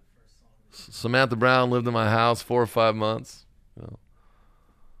from that first song. Samantha Brown lived in my house 4 or 5 months. You know,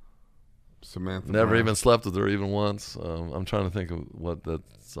 Samantha never Brown. even slept with her even once. I'm trying to think of what that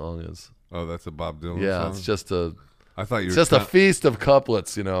song is. Oh, that's a Bob Dylan Yeah, song? it's just a I thought you it's were just a tell- feast of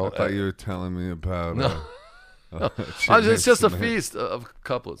couplets. You know, I thought you were telling me about No. it's just a feast of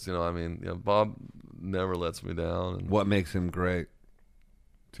couplets. You know, I mean, you know, Bob never lets me down. And, What makes him great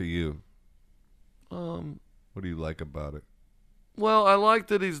to you? um, What do you like about it? well, I like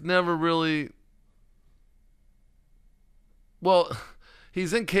that he's never really. Well,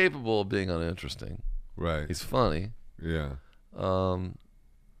 he's incapable of being uninteresting. Right. He's funny. Yeah.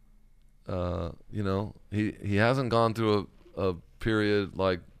 You know, he hasn't gone through a period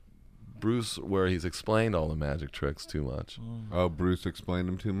like Bruce where he's explained all the magic tricks too much. Oh, Bruce explained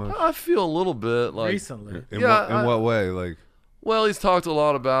him too much? I feel a little bit like Recently. In, Yeah, what, in what way? Like, well, he's talked a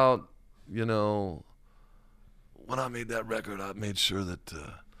lot about, you know, when I made that record, I made sure that,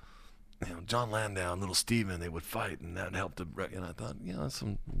 you know, John Landau and Little Steven, they would fight, and that helped the record. And I thought, you know, that's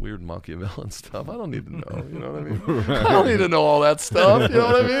some weird Machiavellian stuff. I don't need to know. You know what I mean? I don't need to know all that stuff. You know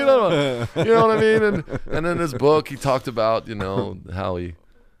what I mean? You know what I mean? And in his book, he talked about, you know, how he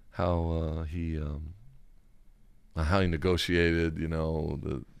negotiated, you know,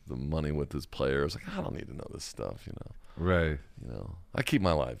 the money with his players. Like, I don't need to know this stuff. You know. right. You know, I keep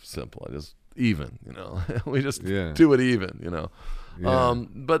my life simple. I just even, you know, we just Yeah. do it even, you know. Yeah.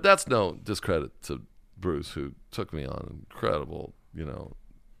 But that's no discredit to Bruce, who took me on incredible, you know.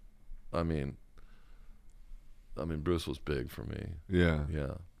 I mean, Bruce was big for me. Yeah.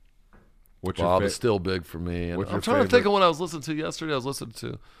 Yeah. What's Bob your is still big for me. And what's I'm your trying to think favorite- of what I was listening to yesterday. I was listening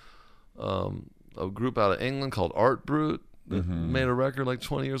to a group out of England called Art Brut that made a record like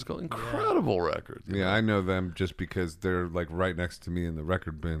 20 years ago. Incredible record. you Yeah, know. I know them just because they're like right next to me in the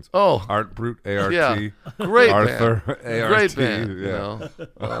record bins. Oh, Art Brute, ART. yeah. Great Arthur, band. ART. Great band, Yeah. you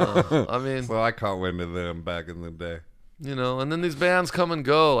know. I mean, So I caught wind of them back in the day. you know, and then these bands come and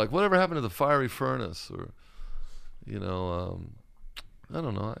go. Like, whatever happened to the Fiery Furnace? Or, you know, I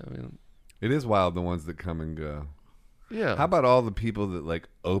don't know. I mean, It is wild, the ones that come and go. yeah. How about all the people that like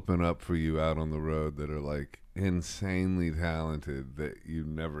open up for you out on the road that are like insanely talented that you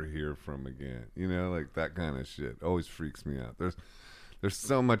never hear from again? You know, like that kind of shit always freaks me out. There's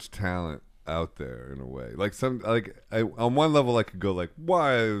so much talent out there in a way. Like on one level I could go like,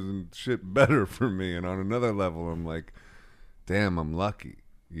 why isn't shit better for me? And on another level I'm like, damn, I'm lucky.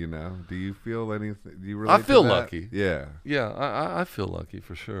 You know? Do you feel anything? Do you relate to feel that? lucky. Yeah. Yeah, I feel lucky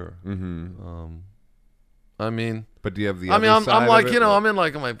for sure. Mm-hmm. I mean, But do you have the? I'm other side like, of it? you know, I'm in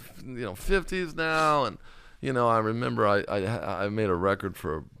like my, you know, 50s now, and you know, I remember I made a record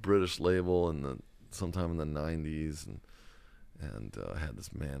for a British label sometime in the 90s, and I had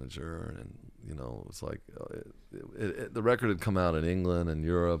this manager, and you know, it was like the record had come out in England and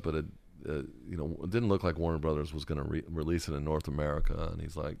Europe, but you know, it didn't look like Warner Brothers was going to release it in North America. And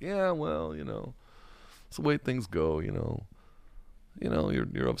he's like, yeah, well, you know, it's the way things go, you know. You know,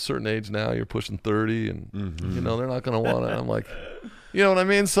 you're of a certain age now. You're pushing 30, and you know they're not going to want it. I'm like, you know what I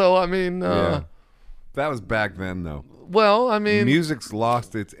mean? So I mean, Yeah. That was back then, though. well, I mean, Music's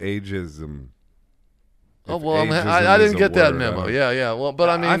lost its ageism. oh If well, I ageism didn't is a get that word, memo. I don't- Yeah. Well, but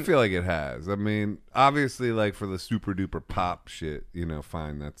I mean, I feel like it has. I mean, obviously, like for the super duper pop shit, you know,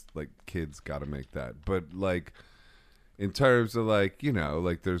 fine. That's like kids got to make that. But like, in terms of like, you know,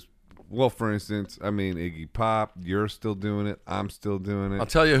 like there's, well, for instance, I mean, Iggy Pop, you're still doing it. I'm still doing it. I'll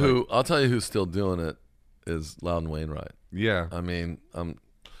tell you who's still doing it is Loudon Wainwright. Yeah. I mean,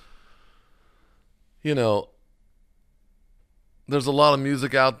 you know, there's a lot of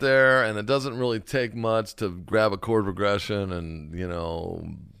music out there, and it doesn't really take much to grab a chord progression and, you know,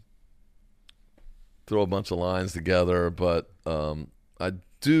 throw a bunch of lines together. But I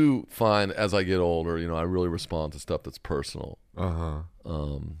do find as I get older, you know, I really respond to stuff that's personal.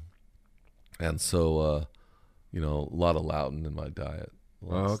 And so, you know, a lot of Loudon in my diet.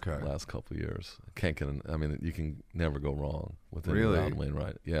 Last couple of years. Can't get. I mean, you can never go wrong with any Really? Loudon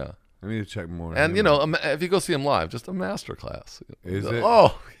Wainwright. Yeah. I need to check more. And you know, if you go see him live, just a master class. Is it?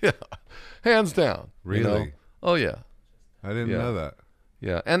 Oh yeah, hands down. Really? You know? Oh yeah, I didn't Yeah. know that.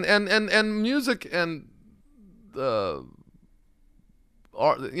 yeah. And music and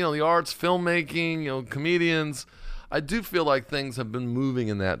art. You know, the arts, filmmaking. You know, comedians. I do feel like things have been moving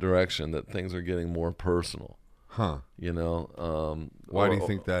in that direction. That things are getting more personal. Huh. You know. Why do you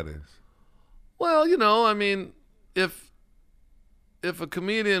think that is? Well, you know, I mean, if a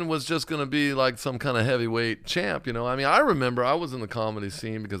comedian was just going to be like some kind of heavyweight champ, you know, I mean, I remember I was in the comedy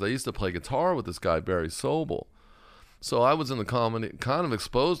scene because I used to play guitar with this guy, Barry Sobel. So I was in the comedy, kind of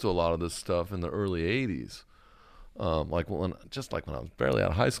exposed to a lot of this stuff in the early 80s. Like when I was barely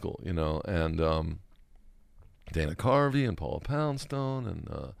out of high school, you know, and Dana Carvey and Paula Poundstone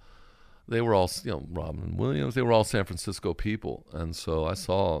and they were all, you know, Robin Williams, they were all San Francisco people. And so I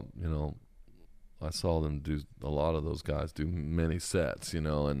saw them do, a lot of those guys do many sets, you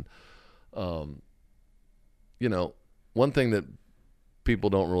know, and, you know, one thing that people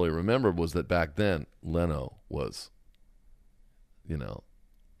don't really remember was that back then Leno was, you know,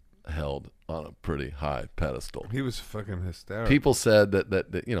 held on a pretty high pedestal. He was fucking hysterical. People said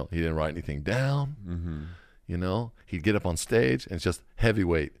that you know, he didn't write anything down, you know, he'd get up on stage and it's just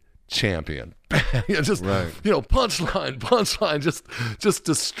heavyweight champion, you know, just, Right. you know, punchline, just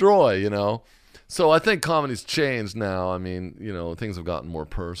destroy, you know. So I think comedy's changed now. I mean, you know, things have gotten more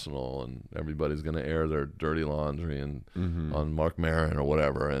personal, and everybody's going to air their dirty laundry and on Mark Maron or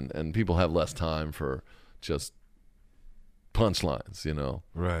whatever, and people have less time for just punchlines, you know.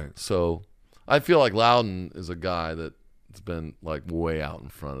 Right. So I feel like Loudon is a guy that's been like way out in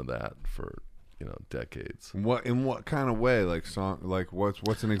front of that for, you know, decades. In what kind of way? Like song? Like what's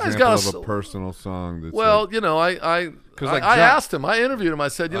an He's example got of a personal song? That's Well, like, you know, I like asked him, I interviewed him. I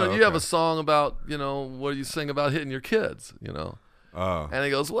said, you know, Oh, you have okay. a song about, you know, what do you sing about hitting your kids, you know? oh, And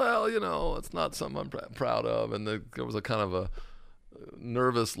he goes, well, you know, it's not something I'm proud of. And there was a kind of a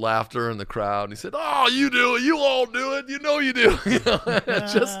nervous laughter in the crowd. And he said, oh, you do it. You all do it. You know you do. You know,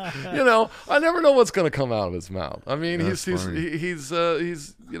 it's just, you know, I never know what's going to come out of his mouth. I mean, That's he's funny. he's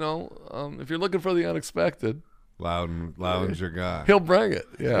you know, if you're looking for the unexpected, Loudon's your guy. he'll bring it.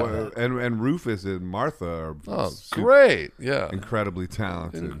 Yeah. Well, and Rufus and Martha are Oh, great. Yeah. incredibly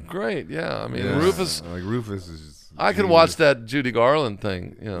talented. Great. Yeah. I mean, Yeah. Rufus, like Rufus is. I could genius. watch that Judy Garland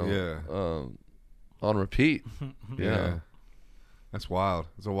thing, you know, Yeah. on repeat. Yeah. That's wild.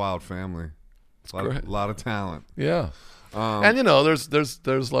 It's a wild family. It's a great. lot of talent. Yeah. And you know,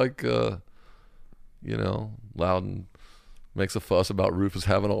 there's like, you know, Loudon makes a fuss about Rufus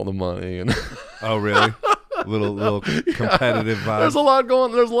having all the money, and Oh, really? little competitive vibe. there's a lot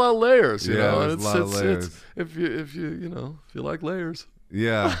of layers, you Yeah, know. there's And a lot of layers. It's if you like layers.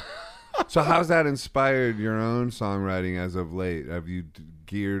 Yeah. So how's that inspired your own songwriting as of late? Have you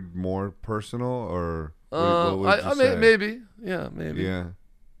geared more personal or what would you say? Maybe, yeah, maybe, Yeah.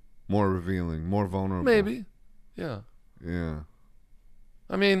 More revealing, more vulnerable. maybe, yeah. Yeah.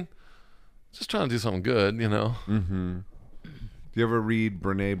 I mean, just trying to do something good, you know. Mm-hmm. Do you ever read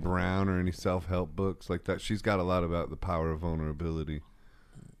Brene Brown or any self-help books like that? She's got a lot about the power of vulnerability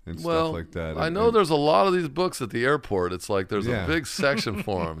and stuff like that. I know there's a lot of these books at the airport. It's like there's Yeah. a big section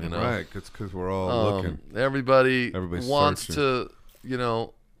for them, you know. Right, because we're all looking. Everybody's wants searching. to, you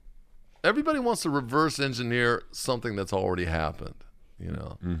know, everybody wants to reverse engineer something that's already happened, you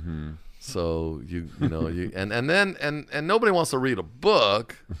know. Mm-hmm. So you know and nobody wants to read a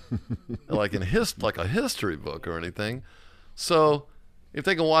book like a history book or anything. So if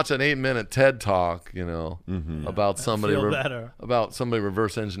they can watch an 8-minute TED talk, about somebody Feel better. about somebody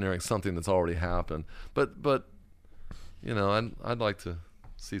reverse engineering something that's already happened, but I'd like to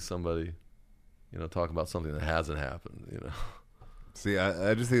see somebody, talk about something that hasn't happened, See,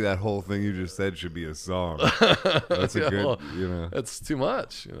 I just think that whole thing you just said should be a song. That's a good, It's too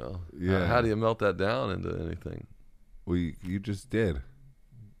much, Yeah. How do you melt that down into anything? Well, you just did.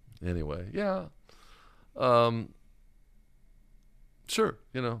 Anyway, yeah. Sure,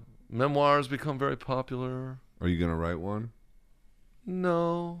 memoirs become very popular. Are you gonna write one?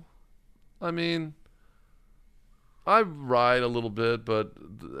 No. I mean, I write a little bit, but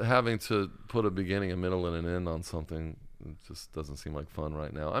having to put a beginning, a middle, and an end on something, it just doesn't seem like fun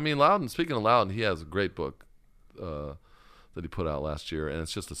right now. I mean, Loudon, speaking of Loudon, he has a great book that he put out last year, and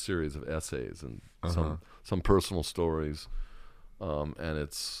it's just a series of essays and some personal stories, and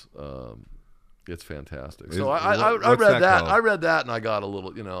it's fantastic. So I read that. I read that, and I got a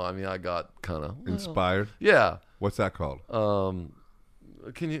little, I got kind of inspired. Yeah. What's that called?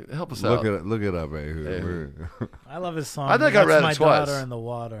 Can you help us out? Look it up, hey. I love his song. I think I read it My twice. Daughter in the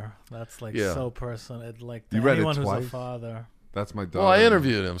Water. That's so personal. It You read it anyone who's twice? a father. That's my daughter. Well, I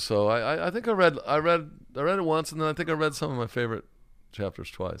interviewed him, so I think I read it once, and then I think I read some of my favorite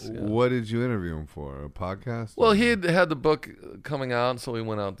chapters twice. Yeah. What did you interview him for? A podcast? Well, he had the book coming out, so he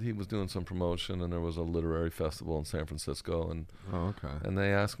went out. He was doing some promotion, and there was a literary festival in San Francisco, and and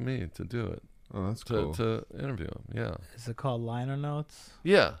they asked me to do it. Oh, that's cool. To interview him. Yeah. Is it called Liner Notes?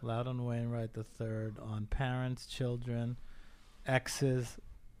 Yeah. Loudon Wainwright III on parents, children, exes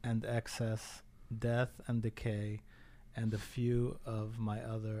and excess, death and decay, and a few of my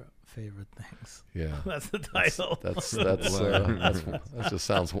other favorite things. Yeah. That's the title. That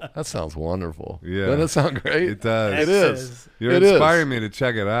sounds wonderful. Yeah. Doesn't it sound great? It does. It is. You're It inspiring is. me to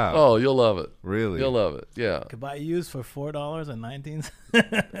check it out. Oh, you'll love it. Really? You'll love it. Yeah. Could buy used for $4.19.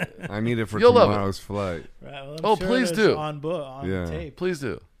 I need it for You'll love it. tomorrow's flight. Right, well, Oh, please do. On Yeah. tape. Please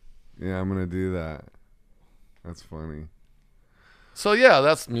do. Yeah, I'm gonna do that. That's funny. So yeah,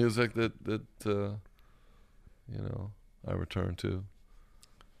 that's music that I return to.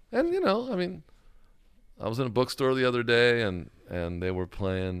 And I mean, I was in a bookstore the other day, and they were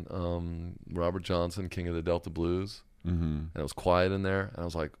playing Robert Johnson, King of the Delta Blues, and it was quiet in there, and I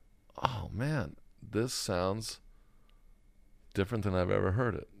was like, oh man, this sounds different than I've ever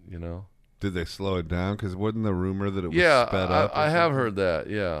heard it. Did they slow it down? Because wasn't the rumor that it was sped up? I have something? heard that.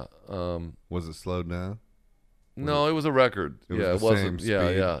 Yeah. Was it slowed down? No, it was a record. It was yeah, the it wasn't. same speed.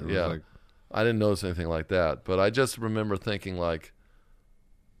 Yeah. It was like- I didn't notice anything like that, but I just remember thinking like,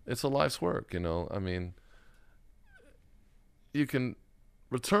 it's a life's work, I mean, you can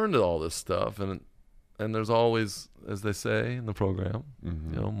return to all this stuff, and there's always, as they say in the program,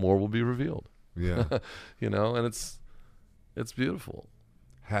 more will be revealed. Yeah. And it's beautiful.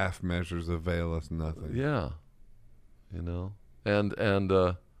 Half measures avail us nothing. Yeah. And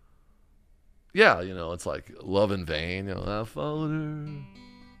it's like Love in Vain. I followed her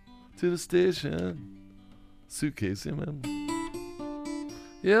to the station, suitcase in my.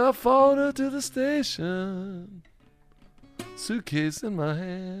 Yeah, I followed her to the station, suitcase in my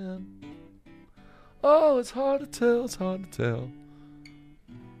hand. Oh, it's hard to tell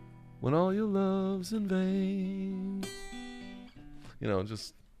when all your love's in vain.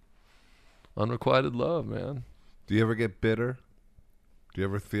 Just unrequited love, man. Do you ever get bitter? Do you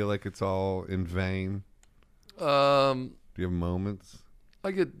ever feel like it's all in vain? Do you have moments? I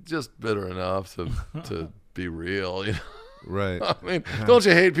get just bitter enough to be real, Right. I mean, don't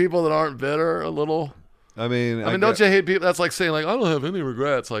you hate people that aren't bitter a little? I mean, don't you hate people? That's like saying, like, I don't have any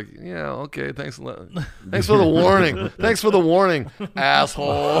regrets. Like, yeah, okay, thanks for the warning. Thanks for the warning,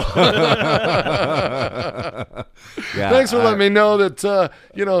 asshole. Thanks for letting me know that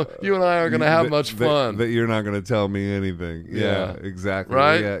you and I are going to have much fun. That you're not going to tell me anything. Yeah, exactly.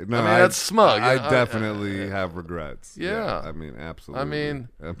 Right? Yeah. No, I mean, that's smug. I definitely have regrets. Yeah. I mean, absolutely. I mean,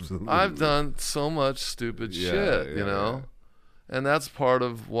 absolutely. I've done so much stupid shit, and that's part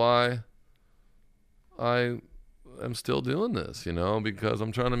of why I am still doing this, because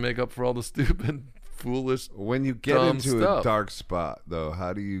I'm trying to make up for all the stupid, foolish, when you get dumb into stuff. a dark spot, though,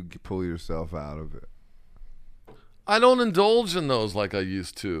 how do you pull yourself out of it? I don't indulge in those like I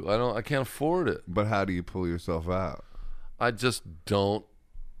used to. I can't afford it. But how do you pull yourself out? I just don't.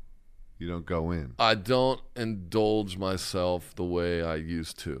 You don't go in. I don't indulge myself the way I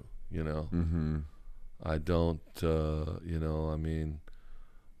used to, Mm-hmm. I don't,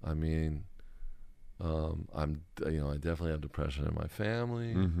 I definitely have depression in my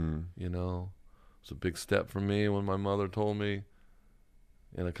family. Mm-hmm. It's a big step for me when my mother told me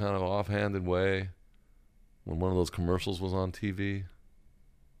in a kind of offhanded way when one of those commercials was on TV.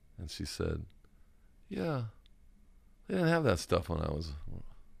 And she said, yeah, they didn't have that stuff when I was.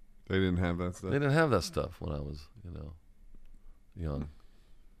 They didn't have that stuff. They didn't have that stuff when I was, young.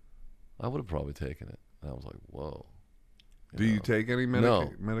 I would have probably taken it. And I was like, whoa. Do you take any No,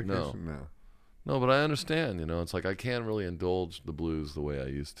 medication? No. No, but I understand, it's like I can't really indulge the blues the way I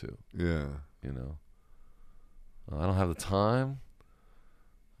used to, Yeah. I don't have the time.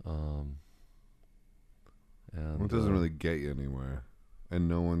 And Well, it doesn't really get you anywhere, and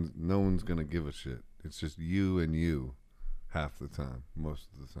no one's gonna give a shit. It's just you and you, half the time, most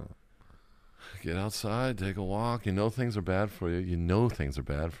of the time. Get outside, take a walk. You know things are bad for you. You know things are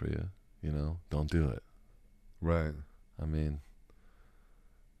bad for you. Don't do it. Right. I mean,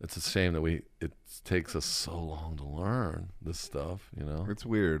 it's a shame that it takes us so long to learn this stuff. It's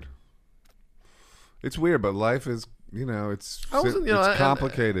weird. It's weird, but life is, it's it's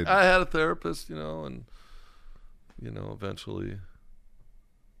complicated. I had a therapist, and eventually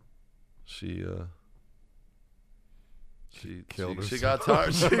she killed herself. She got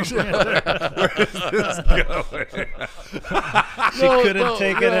tired. She couldn't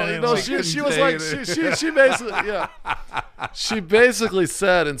take it anymore. No, she was like she basically she basically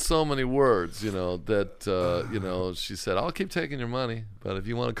said in so many words, that she said, I'll keep taking your money, but if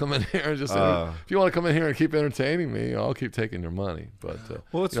you want to come in here and just if you want to come in here and keep entertaining me, I'll keep taking your money. But so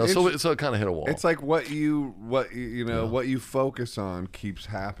it kind of hit a wall. It's like what you focus on keeps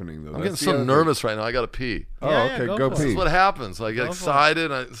happening though. I'm getting so nervous right now. I got to pee. Oh, Yeah, okay, go go for it. pee. This is what happens. I get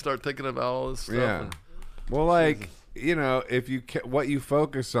excited. I start thinking about all this stuff. Yeah. And Well, like, if you what you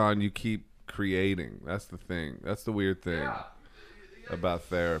focus on, you keep creating. That's the thing. That's the weird thing about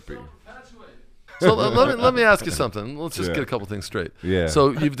therapy. So let me ask you something. Let's just get a couple things straight. Yeah. So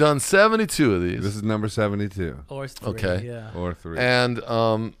you've done 72 of these. This is number 72 Or 3, Okay. yeah. or 3. And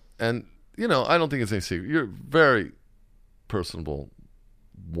I don't think it's any secret. You're very personable,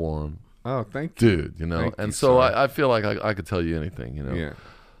 warm Oh, thank you. dude, Thank and you, so sir. I feel like I could tell you anything, Yeah.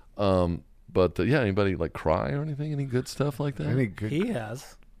 But anybody like cry or anything? Any good stuff like that? Any good? He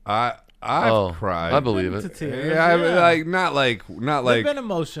has. I've cried. I believe To it. tears, Yeah, yeah. not like They've been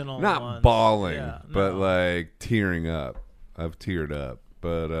emotional not ones. bawling, Yeah, but no. like tearing up. I've teared up,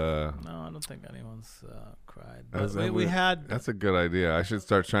 but No, I don't think anyone's cried. Is But that we what- had. that's a good idea. I should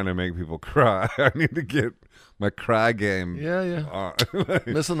start trying to make people cry. I need to get my cry game. Yeah. on.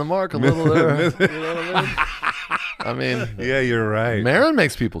 Missing the mark a little there. You know what I mean? I mean, Yeah, you're right. Marin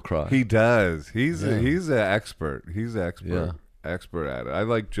makes people cry. He does. He's Yeah. he's an expert. He's an expert. Yeah. Expert at it. I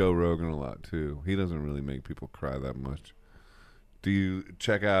like Joe Rogan a lot too. He doesn't really make people cry that much. Do you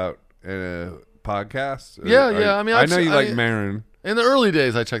check out podcasts? Yeah. I mean, I know you like Marin. In the early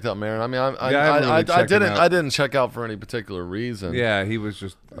days, I checked out Marin. I mean, I haven't really I checked him out. didn't check out for any particular reason. Yeah, he was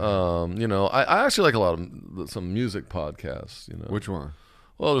just. I actually like a lot of some music podcasts. Which one?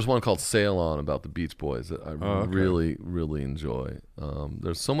 Well, there's one called Sail On about the Beach Boys that I okay. really, really enjoy.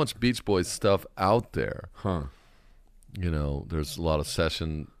 There's so much Beach Boys stuff out there. Huh. There's a lot of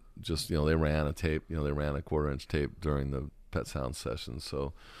session. Just they ran a tape. They ran a 1/4-inch tape during the Pet Sounds sessions.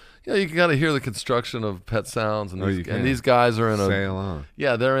 So, you can kind of hear the construction of Pet Sounds, and you can. these guys are in Sail On.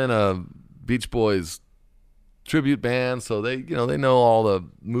 Yeah, they're in a Beach Boys tribute band, so they know all the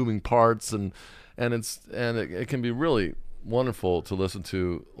moving parts, and it can be really wonderful to listen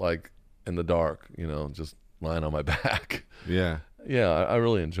to, like in the dark, just lying on my back. Yeah. Yeah, I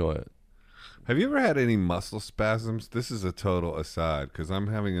really enjoy it. Have you ever had any muscle spasms? This is a total aside because I'm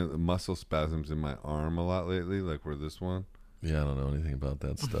having muscle spasms in my arm a lot lately, like where this one. Yeah, I don't know anything about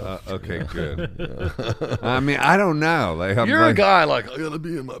that stuff. Okay, good. I mean, I don't know. Like, I'm You're like, a guy like, I gotta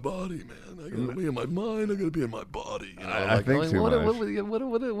be in my body, man. I gotta be in my mind. I gotta be in my body. I think too much. What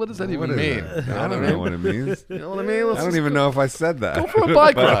does that even what is mean? that? You know I what don't know what it means. You know what I mean? Let's I don't just even know if I said that. go for a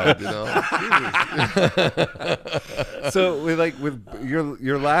bike But- ride. So with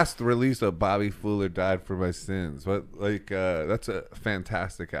your last release of Bobby Fuller Died for My Sins, that's a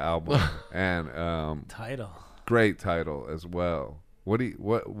fantastic album and Title. great title as well. What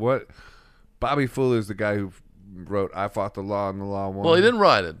Bobby Fuller is the guy who wrote I Fought the Law and the Law Won. Well, he didn't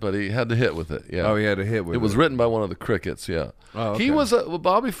write it, but he had to hit with it. Yeah. Oh, he had a hit with it. It was written by one of the Crickets. Yeah. Oh, He okay. was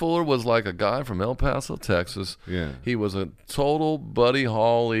Bobby Fuller was like a guy from El Paso, Texas. Yeah. He was a total Buddy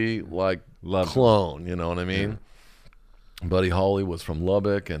Holly Loved him. clone. You know what I mean? Buddy Holly was from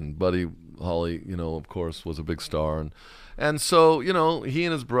Lubbock, and Buddy Holly, of course, was a big star, and so he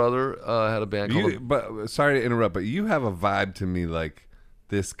and his brother had a band called. But sorry to interrupt, but you have a vibe to me like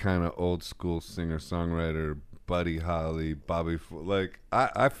this kind of old school singer songwriter, Buddy Holly, Bobby.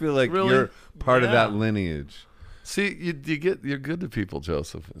 I feel like Really? you're part of Yeah. that lineage. See, you're good to people,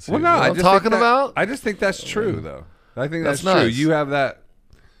 Joseph. See, Well, no, what I I'm just talking think that- about. I just think that's true, though. I think That's that's true. nice. You have that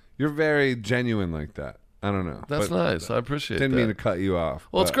You're very genuine like that. I don't know. That's but nice. I appreciate Didn't that. mean to cut you off.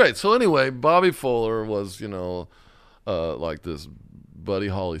 Well, it's but- great. So anyway, Bobby Fuller was, like this Buddy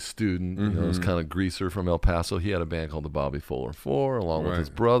Holly student, this kind of greaser from El Paso. He had a band called the Bobby Fuller Four, along with his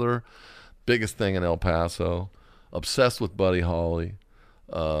brother. Biggest thing in El Paso. Obsessed with Buddy Holly.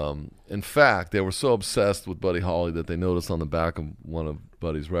 In fact, they were so obsessed with Buddy Holly that they noticed on the back of one of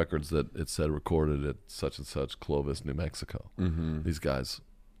Buddy's records that it said recorded at such and such Clovis, New Mexico. Mm-hmm. These guys,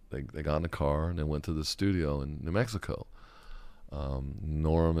 they got in a car and they went to the studio in New Mexico.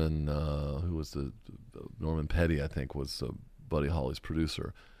 Norman Petty, I think, was Buddy Holly's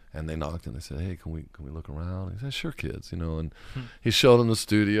producer, and they knocked and they said, "Hey, can we look around?" And he said, "Sure, kids," and he showed them the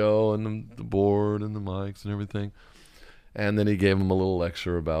studio and the board and the mics and everything, and then he gave them a little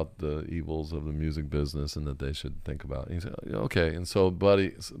lecture about the evils of the music business and that they should think about it. He said, "Okay," and so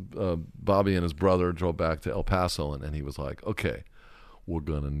Bobby and his brother drove back to El Paso, and he was like, "Okay, we're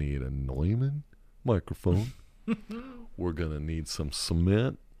gonna need a Neumann microphone." We're going to need some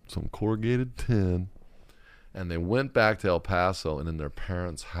cement, some corrugated tin. And they went back to El Paso, and in their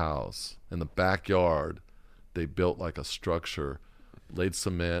parents' house, in the backyard, they built like a structure, laid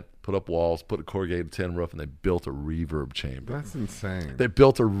cement, put up walls, put a corrugated tin roof, and they built a reverb chamber. That's insane. They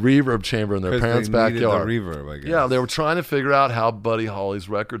built a reverb chamber in their parents' backyard. The reverb, I guess. Yeah, they were trying to figure out how Buddy Holly's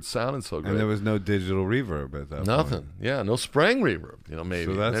records sounded so great. And there was no digital reverb at that Nothing. point. Yeah, no spring reverb.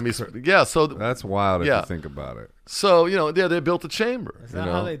 Maybe. So that's that's wild if yeah. you think about it. So they built a chamber. Is that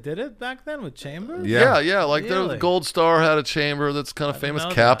how they did it back then with chambers? Yeah. Yeah. Like Really? the Gold Star had a chamber that's kind of famous. know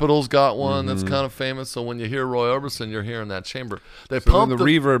that. Capitol's got one that's kind of famous. So when you hear Roy Orbison, you're hearing that chamber. They So pump then the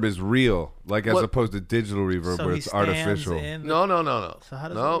reverb is real, like as What- opposed to digital reverb So where he it's stands artificial. in the- No. So how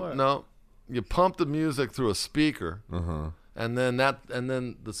does it work? No. You pump the music through a speaker, Uh-huh. and then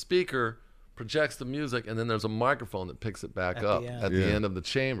the speaker projects the music, and then there's a microphone that picks it back At up the end. at the Yeah. end of the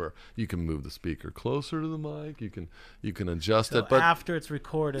chamber. You can move the speaker closer to the mic. You can adjust So it, but after it's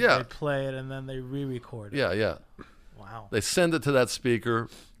recorded, Yeah. they play it and then they re-record it. yeah. Wow. They send it to that speaker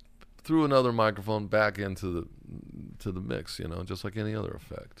through another microphone back into the mix, just like any other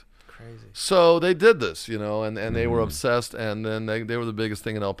effect. Crazy. So they did this, and they were obsessed, and then they were the biggest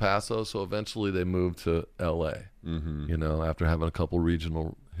thing in El Paso. So eventually they moved to L.A. After having a couple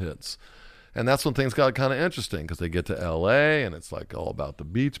regional hits. And that's when things got kind of interesting because they get to L.A. and it's like all about the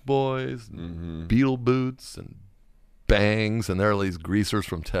Beach Boys, and Beetle Boots, and bangs, and there are these greasers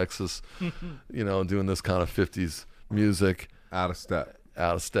from Texas, doing this kind of 50s music. Out of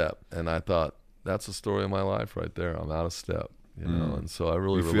step. And I thought, that's the story of my life right there. I'm out of step, and so I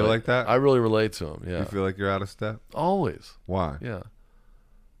really You feel like that? I really relate to him, yeah. You feel like you're out of step? Always, Why? yeah.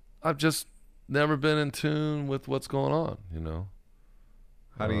 I've just never been in tune with what's going on,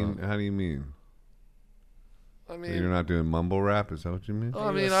 How do you mean? I So mean, you're not doing mumble rap? Is that what you mean? I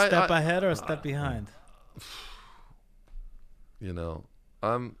Are you mean, a step ahead or a step behind?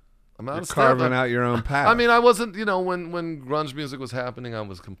 I'm out You're of step. carving out your own path. I mean, I wasn't, when grunge music was happening, I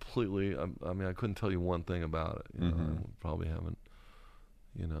was completely, I couldn't tell you one thing about it. I probably haven't,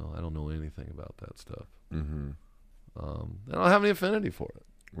 I don't know anything about that stuff. Mm-hmm. I don't have any affinity for it,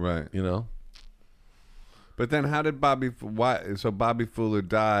 Right. But then how did Bobby Fuller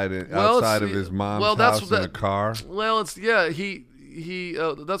died outside of his mom's house in a car? Well, he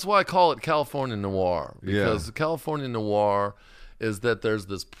that's why I call it California Noir, because California Noir is that there's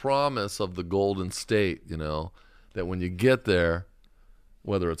this promise of the Golden State, that when you get there,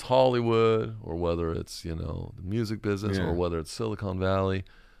 whether it's Hollywood or whether it's, the music business or whether it's Silicon Valley,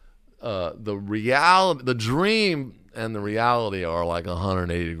 the dream and the reality are like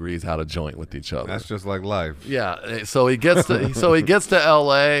 180 degrees out of joint with each other. That's just like life. Yeah, so he gets to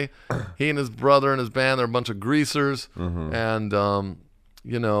L.A. He and his brother and his band, they're a bunch of greasers, and they're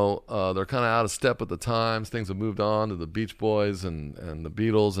kind of out of step with the times. Things have moved on to the Beach Boys and the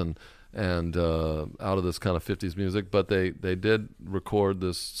Beatles and out of this kind of 50s music. But they did record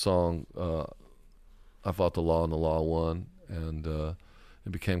this song, I Fought the Law and the Law Won, and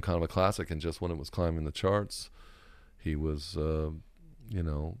it became kind of a classic. And just when it was climbing the charts, he was,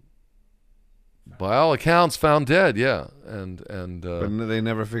 by all accounts, found dead. Yeah, and But they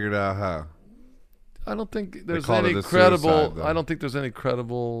never figured out how. I don't think there's called any it a credible. suicide, though. I don't think there's any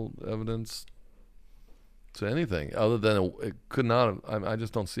credible evidence to anything other than it could not have. I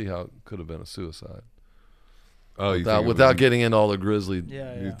just don't see how it could have been a suicide. Oh, you think Without getting into all the grisly.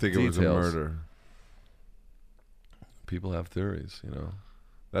 Yeah, You yeah. think it was a Details. murder? People have theories,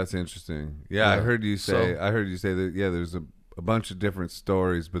 That's interesting. Yeah, I Yeah. heard you say. So- I heard you say that. Yeah, there's a bunch of different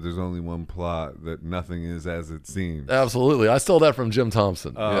stories, but there's only one plot, that nothing is as it seems. Absolutely. I stole that from Jim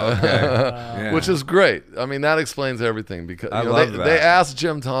Thompson. Oh, okay. Yeah. Which is great. I mean, that explains everything because I you know, love that. they asked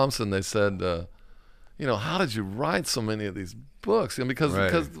Jim Thompson, they said, you know, how did you write so many of these books? And because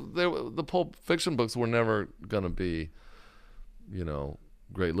the Pulp Fiction books were never going to be, you know,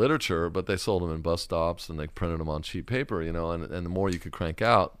 great literature, but they sold them in bus stops and they printed them on cheap paper, you know, and the more you could crank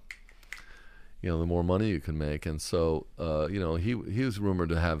out, you know, the more money you can make. And so, you know, he was rumored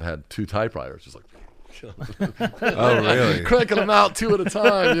to have had 2 typewriters, just like, Oh, really? cranking them out 2 at a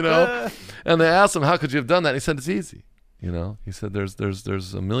time, you know. And they asked him, how could you have done that? And he said, it's easy. You know, he said,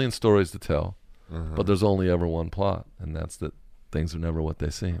 there's a million stories to tell, but there's only ever one plot, and that's that things are never what they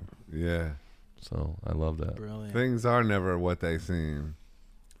seem. Yeah. So I love that. Brilliant. Things are never what they seem.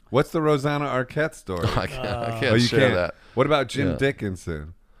 What's the Rosanna Arquette story? I can't you share can't. that. What about Jim Yeah.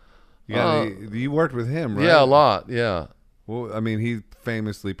 Dickinson? You worked with him, right? Yeah, a lot. Yeah. Well, I mean, he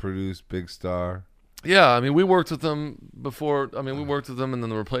famously produced Big Star. Yeah, I mean, we worked with them before. I mean, we worked with them, and then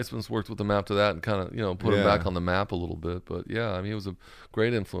the Replacements worked with them after that, and kind of, you know, put them back on the map a little bit. But yeah, I mean, he was a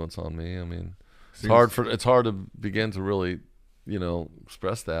great influence on me. I mean, it's hard to begin to really, you know,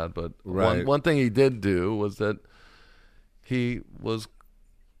 express that. But one thing he did do was that he was,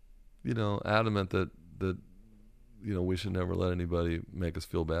 you know, adamant that you know, we should never let anybody make us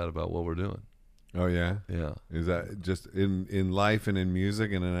feel bad about what we're doing. Oh yeah, Yeah, is that just in life and in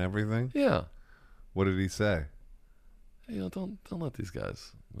music and in everything? yeah. What did he say? You know, don't let these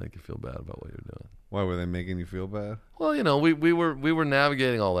guys make you feel bad about what you're doing. Why were they making you feel bad? Well, you know, we were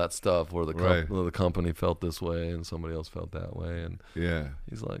navigating all that stuff where Right. the company felt this way and somebody else felt that way, and Yeah,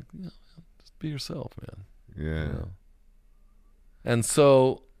 he's like, you know, just be yourself, man. yeah, You know? And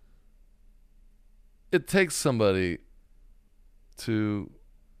so it takes somebody to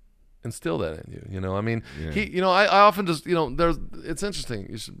instill that in you. You know, I mean, Yeah. you know, I often just, you know, it's interesting.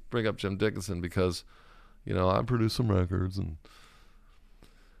 You should bring up Jim Dickinson because, you know, I produced some records, and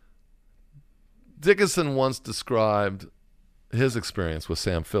Dickinson once described his experience with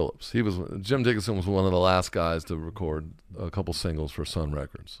Sam Phillips. Jim Dickinson was one of the last guys to record a couple singles for Sun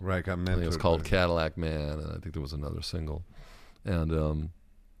Records. Right, got I think mentored. it was called by- Cadillac Man, and I think there was another single. And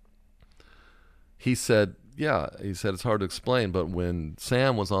he said it's hard to explain, but when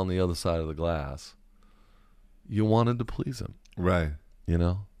Sam was on the other side of the glass, you wanted to please him, Right. you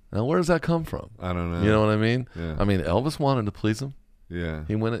know? Now, where does that come from? I don't know. You know what I mean? Yeah. I mean, Elvis wanted to please him. Yeah.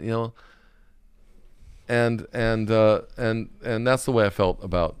 He went, you know, and that's the way I felt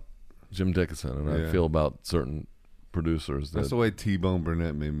about Jim Dickinson, and Yeah. I feel about certain producers. That's the way T-Bone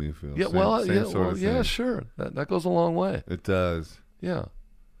Burnett made me feel. Yeah, Same- well, same yeah, sort well, of yeah, thing. sure. That goes a long way. It does. Yeah,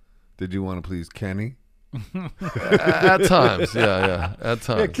 Did you want to please Kenny? at times. Yeah, at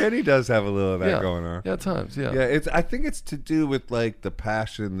times. Yeah, Kenny does have a little of that Yeah. going on. Yeah, at times. Yeah. Yeah, I think it's to do with like the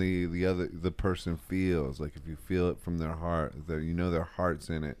passion the person feels. Like if you feel it from their heart, that you know their heart's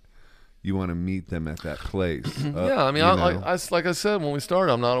in it, you want to meet them at that place. Yeah, I mean, you know? I like I said when we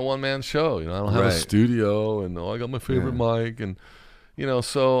started, I'm not a one-man show. You know, I don't have a Right. studio, and I got my favorite mic, and you know,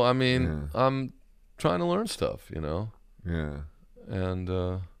 so I mean, I'm trying to learn stuff. You know, Yeah.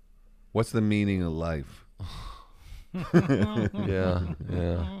 and What's the meaning of life? yeah.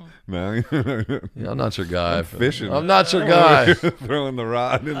 No, Yeah, I'm not your guy. I'm fishing. I'm not your guy. Throwing the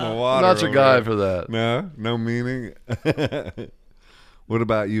rod in the I'm water. not your over guy there. for that. No meaning. What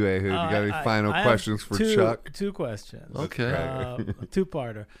about you, Ehud? You got any final I have questions for Chuck? 2 questions. Okay.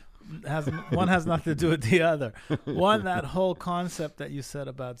 Two-parter. One has nothing to do with the other. One, that whole concept that you said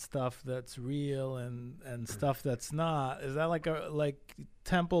about stuff that's real and stuff that's not. Is that like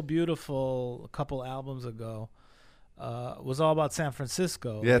Temple Beautiful a couple albums ago was all about San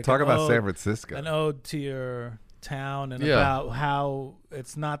Francisco? Yeah, like talk an about ode- San Francisco. An ode to your town and Yeah. about how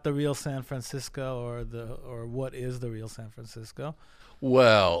it's not the real San Francisco or what is the real San Francisco.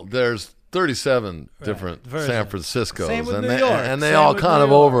 Well, there's 37 different versions. San Franciscos, Same with and New they York. and they Same all with kind New of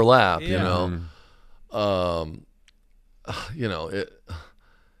York. overlap. You Yeah. know, you know it.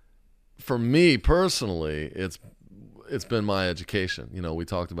 For me personally, it's been my education. You know, we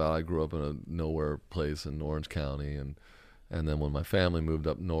talked about I grew up in a nowhere place in Orange County, and then when my family moved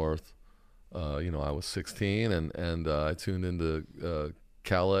up north, you know, I was 16, and I tuned into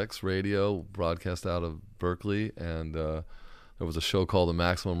CalX radio, broadcast out of Berkeley, and there was a show called the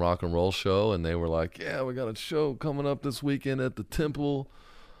Maximum Rock and Roll Show, and they were like, yeah, we got a show coming up this weekend at the Temple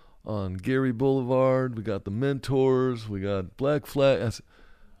on Geary Boulevard. We got the Mentors, we got Black Flag. I said,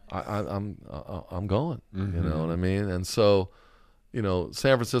 I'm going. You know what I mean? And so, you know,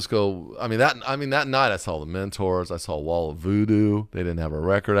 San Francisco. I mean that night I saw the Mentors. I saw Wall of Voodoo. They didn't have a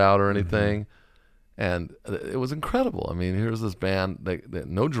record out or anything, And it was incredible. I mean, here's this band, they had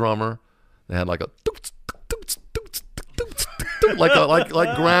no drummer. They had like a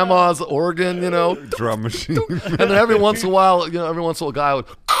like grandma's organ, Drum machine. and then every once in a while, a guy would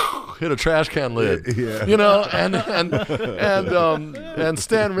hit a trash can lid, and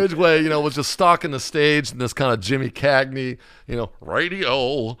Stan Ridgway, was just stalking the stage in this kind of Jimmy Cagney,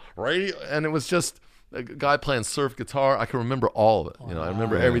 radio, and it was just a guy playing surf guitar. I can remember all of it. I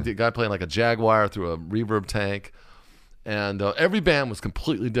remember every guy playing like a Jaguar through a reverb tank. And every band was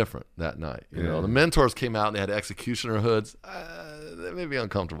completely different that night. The Mentors came out and they had Executioner hoods. They may be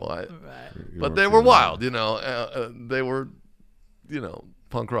uncomfortable, but they were wild. They were,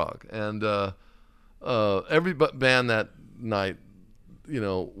 punk rock. And every band that night, they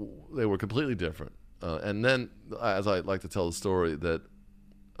were completely different. And then, as I like to tell the story, that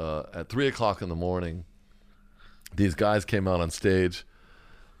at 3:00 in the morning, these guys came out on stage.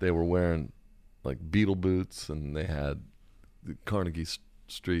 They were wearing like Beatle boots, and they had the Carnegie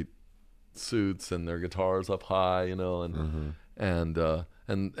Street suits and their guitars up high, and it was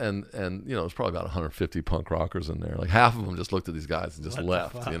probably about 150 punk rockers in there. Like half of them just looked at these guys and just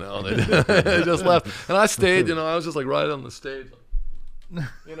left, they just left. And I stayed, I was just like right on the stage, and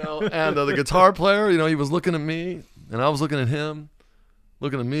the guitar player, he was looking at me, and I was looking at him,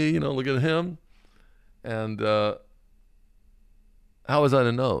 looking at me, looking at him, and how was I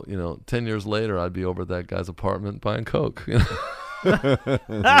to know? 10 years later, I'd be over at that guy's apartment buying coke. That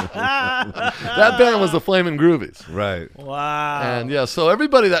band was the Flamin' Groovies. Right. Wow. And so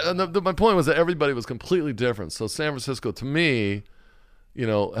everybody my point was that everybody was completely different. So San Francisco, to me,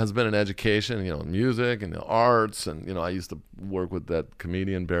 has been an education, music and the arts. And, I used to work with that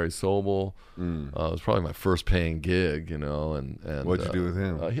comedian, Barry Sobel. It was probably my first paying gig, and What'd you do with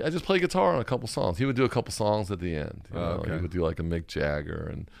him? I just played guitar on a couple songs. He would do a couple songs at the end. Okay. He would do like a Mick Jagger.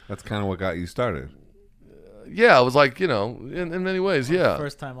 And That's kind of what got you started. yeah, it was like, in many ways, yeah.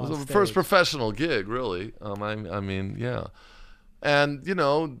 First time on It was the stage. first professional gig, really. I mean, yeah. And,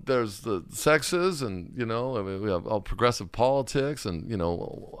 there's the sexes and, we have all progressive politics. And,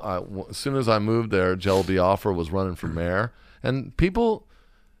 as soon as I moved there, Jello Biafra was running for mayor. And people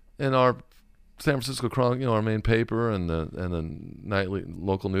in our San Francisco Chronicle, our main paper and the nightly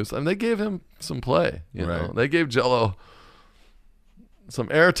local news, they gave him some play, Right. They gave Jello some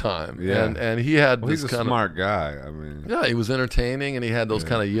airtime. Yeah. And he had He's this a kind smart guy. I mean, yeah, he was entertaining, and he had those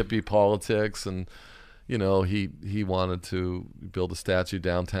kind of yippie politics, and he wanted to build a statue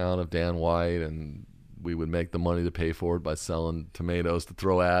downtown of Dan White, and we would make the money to pay for it by selling tomatoes to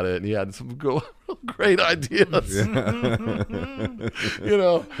throw at it, and he had some great ideas. And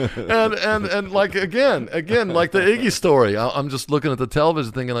like again like the Iggy story. I'm just looking at the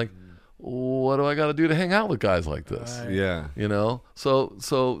television thinking like, what do I got to do to hang out with guys like this? Right. yeah. So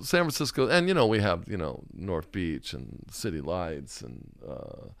San Francisco, and we have North Beach and City Lights, and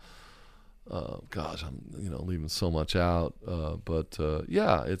gosh, I'm leaving so much out, but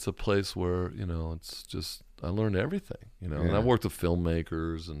yeah, it's a place where it's just I learned everything, and I worked with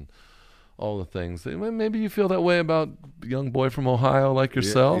filmmakers and all the things. Maybe you feel that way about a young boy from Ohio like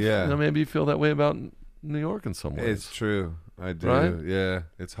yourself. Yeah. Maybe you feel that way about New York in some ways. It's true. I do. Right? Yeah.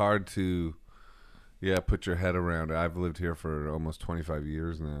 It's hard to, put your head around it. I've lived here for almost 25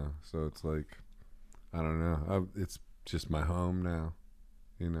 years now. So it's like, I don't know. It's just my home now,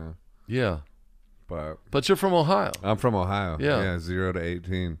 Yeah. But You're from Ohio. I'm from Ohio. Yeah. Yeah. 0 to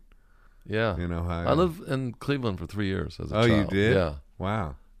 18 Yeah. in Ohio. I lived in Cleveland for 3 years as a Oh, child. you did? Yeah.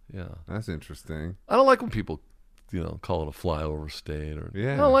 Wow. Yeah. That's interesting. I don't like when people, call it a flyover state, or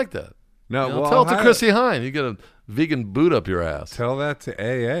Yeah. I don't like that. No, well, tell it to Ohio- Chrissy Hine. You get a vegan boot up your ass. Tell that to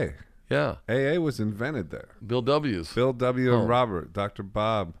AA. Yeah. AA was invented there. Bill W's. Bill W. Oh. and Robert, Dr.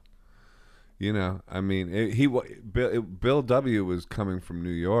 Bob. I mean, Bill W. was coming from New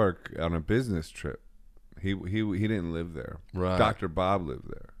York on a business trip. He didn't live there. Right. Dr. Bob lived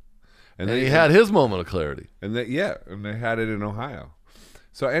there, And he had his moment of clarity. and they had it in Ohio.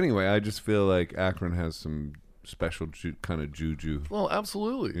 So anyway, I just feel like Akron has some special kind of juju. Well,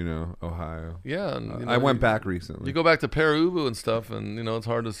 absolutely. Ohio. Yeah. And, I went back recently. You go back to Perubu and stuff, and, it's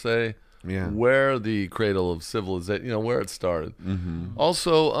hard to say Yeah. where the cradle of civilization, where it started. Mm-hmm.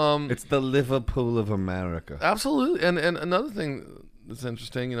 Also, It's the Liverpool of America. absolutely. And another thing that's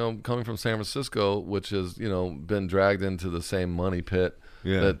interesting, coming from San Francisco, which has, been dragged into the same money pit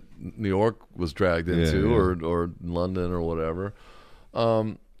Yeah. that New York was dragged into, yeah. or London or whatever.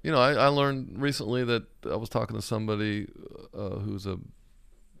 I learned recently that I was talking to somebody who's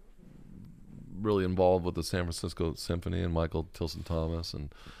really involved with the San Francisco Symphony, and Michael Tilson Thomas,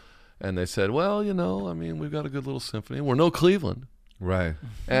 and they said, well, we've got a good little symphony. We're no Cleveland, Right.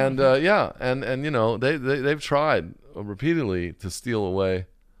 And and you know they've tried repeatedly to steal away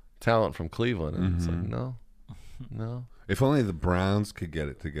talent from Cleveland, and it's like no. If only the Browns could get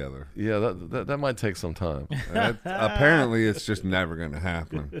it together. Yeah, that might take some time. Apparently, it's just never going to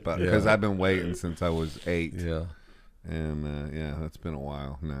happen. But because I've been waiting since I was 8. Yeah, And that's been a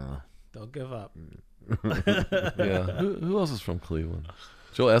while now. Don't give up. yeah. Who else is from Cleveland?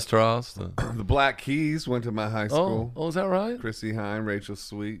 Joe Estros. The Black Keys went to my high school. Oh, is that right? Chrissy Hine, Rachel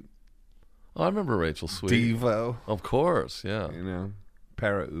Sweet, Oh, I remember Rachel Sweet. Devo. Of course, yeah, You know,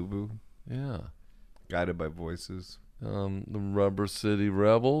 Para Ubu, yeah. Guided by Voices. The Rubber City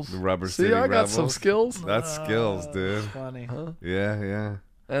Rebels. The Rubber See, City I got some Rebels. skills. That's skills, dude. That's funny. Huh? Yeah.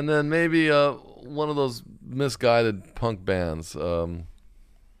 And then maybe one of those misguided punk bands, the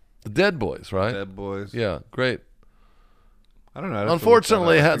Dead Boys, right? Dead Boys. Yeah, great. I don't know. I'd have to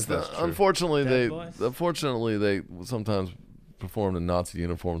Unfortunately, look that up. I think that's true. unfortunately they sometimes performed in Nazi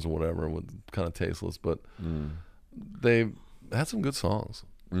uniforms or whatever, with kind of tasteless, but they had some good songs.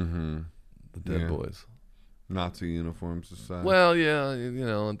 Mm-hmm. The Dead Yeah. Boys. Nazi uniforms aside. Well, yeah, you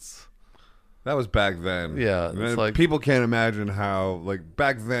know, it's that was back then. Yeah, And it's then like- people can't imagine how, like,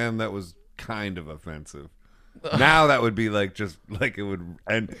 back then that was kind of offensive. Now that would be like, just like it would,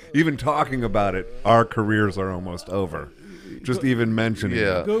 and even talking about it, our careers are almost over. Just even mentioning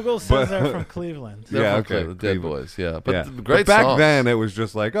Yeah. it. Google says But- they're from Cleveland. they're Yeah, from okay, Cleveland, the Dead Cleveland. Boys. Yeah, but Yeah. great back songs. then it was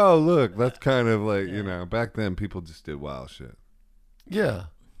just like, oh, look, that's kind of like, you know, back then people just did wild shit. Yeah.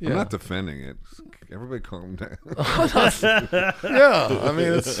 I'm not defending it. Everybody calm down. Yeah, I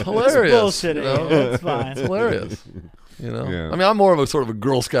mean it's hilarious. Bullshitting. you know? It's fine. It's hilarious. You know, Yeah. I mean, I'm more of a sort of a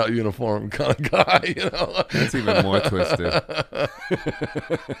Girl Scout uniform kind of guy. You know, That's even more twisted.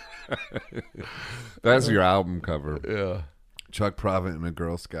 That's your album cover. yeah. Chuck Provitt in a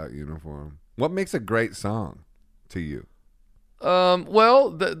Girl Scout uniform. What makes a great song to you?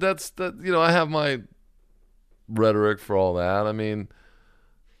 Well, that's. You know, I have my rhetoric for all that. I mean,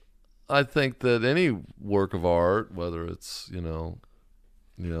 I think that any work of art, whether it's your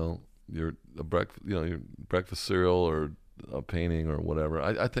your breakfast cereal or a painting or whatever,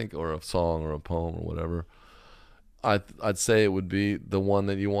 I think, or a song or a poem or whatever, I'd say it would be the one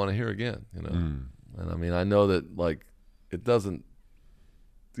that you want to hear again. You know, and I mean, I know that like it doesn't.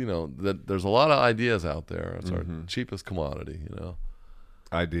 You know that there's a lot of ideas out there. It's our cheapest commodity. You know.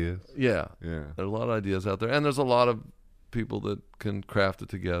 Ideas? Yeah. Yeah. There's a lot of ideas out there, and there's a lot of people that can craft it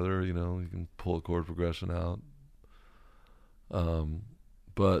together. You know, you can pull a chord progression out.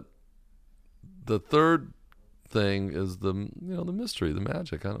 But the third thing is the mystery, the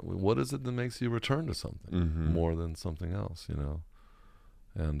magic. What is it that makes you return to something more than something else? You know,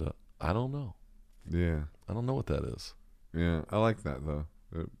 and I don't know. Yeah. I don't know what that is. Yeah. I like that, though.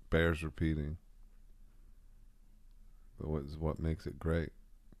 It bears repeating. But what makes it great?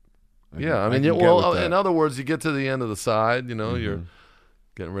 I mean, can get with that. in other words, you get to the end of the side, you know, you're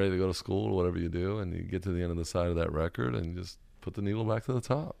getting ready to go to school or whatever you do, and you get to the end of the side of that record and you just put the needle back to the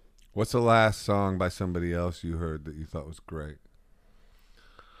top. What's the last song by somebody else you heard that you thought was great?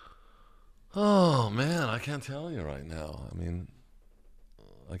 Oh, man, I can't tell you right now. I mean,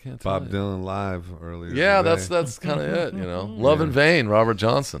 I can't tell Bob you. Dylan live earlier. Yeah, today. that's kind of it, you know. Love in Vain, Robert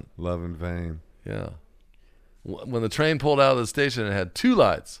Johnson. Love in Vain. Yeah. When the train pulled out of the station, it had two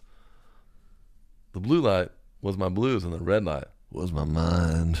lights. The blue light was my blues, and the red light was my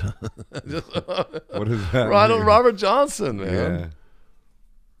mind. What is that? mean? Robert Johnson, man.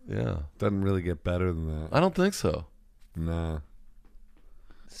 Yeah. Doesn't really get better than that. I don't think so. Nah.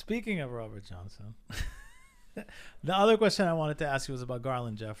 Speaking of Robert Johnson, the other question I wanted to ask you was about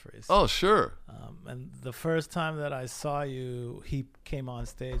Garland Jeffries. Oh, sure. And the first time that I saw you, he came on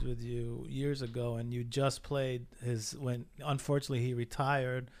stage with you years ago, and you just played when unfortunately he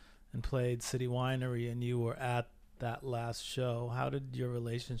retired and played City Winery, and you were at that last show. How did your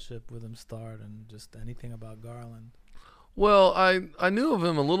relationship with him start, and just anything about Garland? Well, I knew of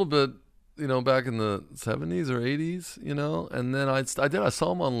him a little bit, you know, back in the 70s or 80s, you know, and then I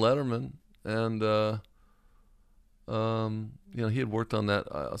saw him on Letterman, and you know, he had worked on that.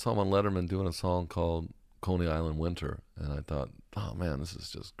 I saw him on Letterman doing a song called Coney Island Winter, and I thought, oh man, this is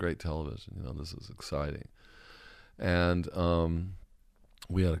just great television. You know, this is exciting. And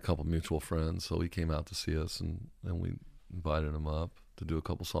we had a couple mutual friends, so he came out to see us, and we invited him up to do a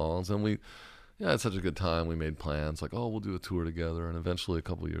couple songs, and we had such a good time. We made plans like, oh, we'll do a tour together, and eventually a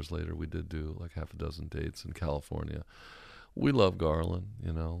couple years later, we did do like half a dozen dates in California. We love Garland,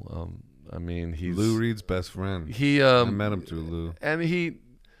 you know. I mean, he's Lou Reed's best friend. I I met him through Lou. and he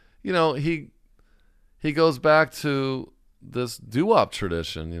goes back to this doo-wop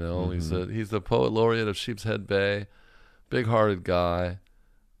tradition. You know, he's the poet laureate of Sheepshead Bay, big-hearted guy.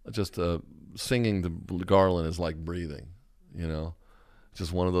 Just singing to Garland is like breathing, you know.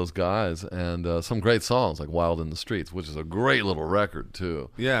 Just one of those guys, and some great songs like "Wild in the Streets," which is a great little record too.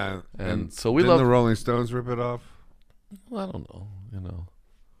 Yeah, And so we didn't love. the Rolling Stones rip it off. Well, I don't know, you know.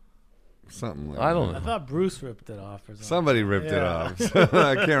 Something like I don't I that. know. thought Bruce ripped it off or something. Somebody ripped it Yeah. off.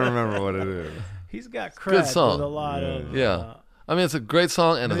 I can't remember what it is. He's got Good cred song. with a lot of Yeah. I mean, it's a great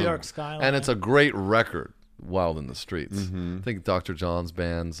song, and New it's York a, Skyline. and it's a great record. "Wild in the Streets." Mm-hmm. I think Dr. John's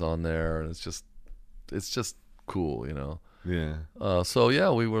band's on there, and it's just cool, you know. Yeah. So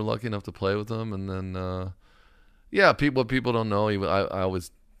yeah, we were lucky enough to play with him, and then what people don't know, I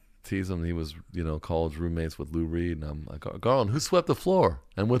always tease him. He was, you know, college roommates with Lou Reed, and I'm like, Garland, who swept the floor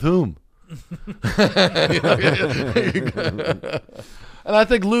and with whom? And I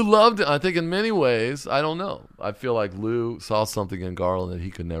think Lou loved it. I think in many ways, I don't know. I feel like Lou saw something in Garland that he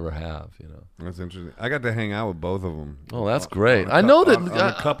could never have, you know. That's interesting. I got to hang out with both of them. Oh, that's great. I know that on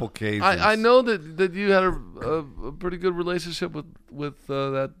a couple cases. I know that you had a pretty good relationship with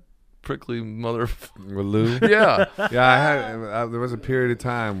that prickly mother. with Lou. Yeah, Yeah, I had. There was a period of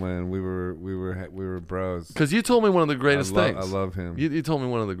time when we were bros. because you told me one of the greatest things. I love him. You told me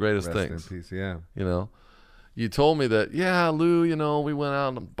one of the greatest Rest things. in peace. Yeah. You know, you told me that, yeah, Lou, you know, we went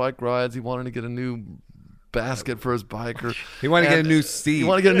out on bike rides. He wanted to get a new basket for his bike, or He wanted to get a and new seat. You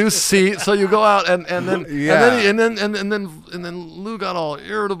want to get a new seat, so you go out and then Yeah. and then Lou got all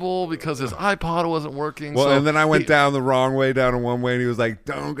irritable because his iPod wasn't working. Well, so and then I went he- down the wrong way, down a one way, and he was like,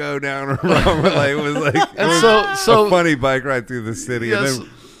 "Don't go down a wrong way." Like, it was like it And was so a funny bike ride through the city. Yes. And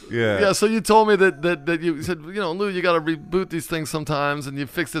then, yeah. Yeah, so you told me that you said, you know, Lou, you got to reboot these things sometimes, and you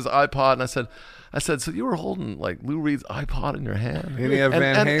fixed his iPod, and I said, so you were holding like Lou Reed's iPod in your hand, And he had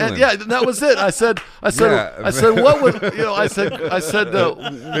Van Halen. yeah, that was it. I said, Yeah. what would, you know, I said,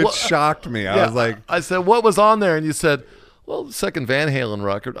 It what, shocked me. I yeah, was like, I said, what was on there, and you said, well, the second Van Halen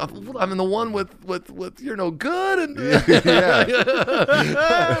record. I mean, the one with You're No Good, and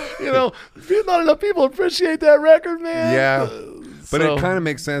you know, not enough people appreciate that record, man. yeah. But So- it kind of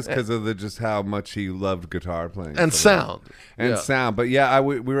makes sense because of just how much he loved guitar playing and So sound and Yeah. sound. But yeah,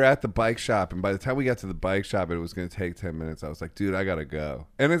 we were at the bike shop, and by the time we got to the bike shop, it was going to take 10 minutes. I was like, dude, I gotta go.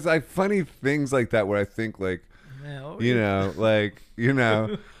 And it's like funny things like that where I think like, Man, what were you know, like, you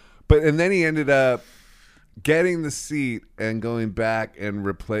know, but and then he ended up getting the seat and going back and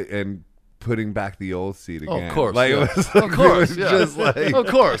putting back the old seat again. Oh, of course, like yeah. it was, like, Of course, it was yeah. just like, Of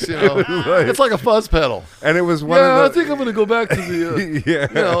course, you know, like- it's like a fuzz pedal. and it was one Yeah, I of the. think I'm gonna go back to the. Yeah.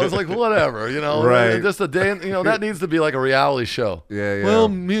 You know, it's like whatever. You know, Right. Just a day. You know, that needs to be like a reality show. Yeah, yeah. Well,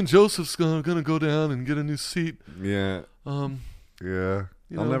 me and Joseph's gonna go down and get a new seat. Yeah. Yeah,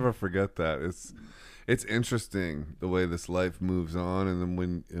 You I'll know? never forget that. It's interesting the way this life moves on, and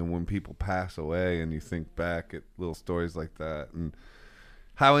then when people pass away, and you think back at little stories like that, and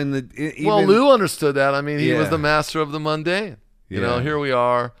how even, Well, Lou understood that. I mean, he was Yeah. the master of the mundane. You know, Yeah. here we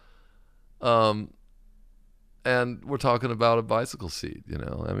are, and we're talking about a bicycle seat. You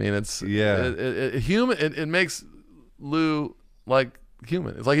know, I mean, it's Yeah. It makes Lou like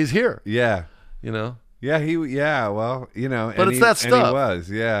human. It's like he's here. yeah, You know. well, you know, But and it's he, that and he stuff. was,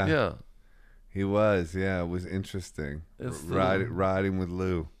 yeah, Yeah. he was, yeah, it was interesting. It's the- Riding with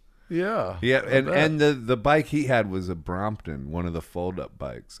Lou. Yeah. Yeah, I bet. and the bike he had was a Brompton, one of the fold up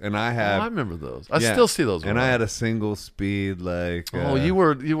bikes, and I Oh, had I remember those. I yeah, still see those. and I around. had a single speed like. Oh, you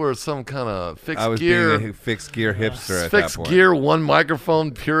were some kind of fixed I was gear, being a fixed gear hipster at that fixed point. gear, one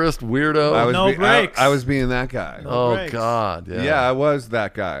microphone purist weirdo. I was No brakes. I was being that guy. oh brakes. God, yeah. Yeah, I was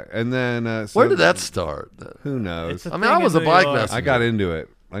that guy. And then so Where did that start? Who knows? It's a I mean, I thing was in a New bike York. messenger. I got into it.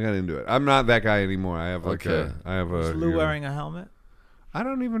 I'm not that guy anymore. I have like Okay. I have a. Was Lou you know- wearing a helmet? I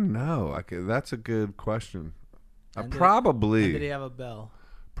don't even know. That's a good question. And did- Probably. And did he have a bell?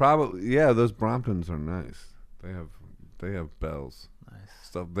 Probably. Yeah, those Bromptons are nice. They have bells. Nice.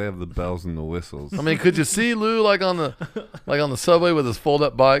 Stuff. They have the bells and the whistles. I mean, could you see Lou like on the subway with his fold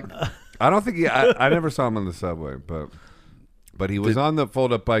up bike? I don't think I never saw him on the subway, but he was on the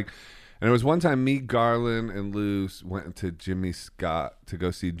fold up bike. And it was one time me, Garland, and Lou went to Jimmy Scott to go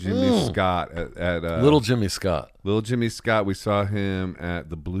see Jimmy Scott at Little Jimmy Scott. Little Jimmy Scott. We saw him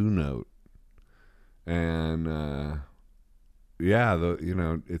at the Blue Note, and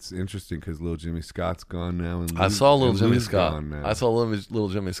it's interesting because Little Jimmy Scott's gone now. And I saw Little and Jimmy Lou's Scott. gone now. I saw Little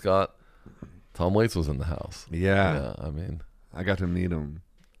Jimmy Scott. Tom Waits was in the house. Yeah, I mean, I got to meet him.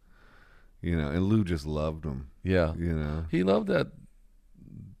 You know, and Lou just loved him. yeah. You know, He loved that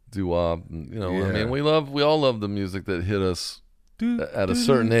doo-wop. You know, I Yeah. mean, we all love the music that hit us at a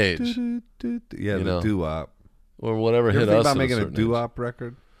certain age, Yeah, You the know. doo-wop. or whatever You ever hit think us about at making a certain age. doo-wop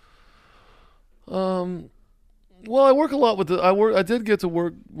record? Well, I work a lot with I did get to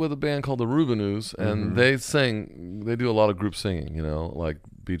work with a band called the Rubinoos, and they do a lot of group singing, like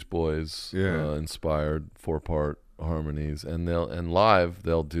Beach Boys inspired 4-part harmonies, and live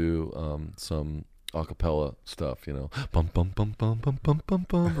they'll do some a cappella stuff, bum bum bum bum bum bum bum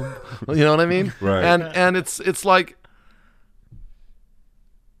bum. You know what I mean? Right. And it's like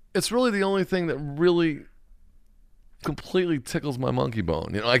it's really the only thing that really completely tickles my monkey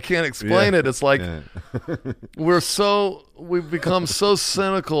bone. I can't explain it. It's like we've become so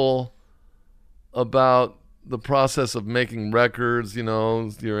cynical about the process of making records.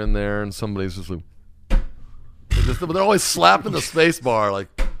 You're in there and somebody's just like, they're always slapping the space bar like,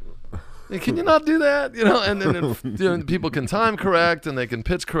 hey, can you not do that? And then people can time correct and they can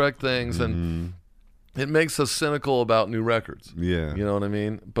pitch correct things, and it makes us cynical about new records. Yeah. You know what I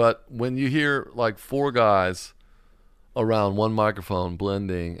mean? But when you hear like 4 guys around one microphone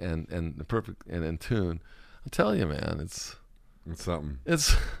blending and perfect and in tune, I tell you, man, it's something.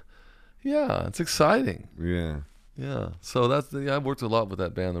 It's exciting. Yeah. So I worked a lot with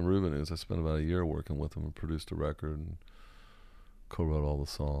that band, the Rubinoos. I spent about a year working with them and produced a record and co-wrote all the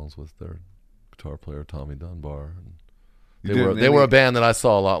songs with their guitar player Tommy Dunbar. And they were a band that I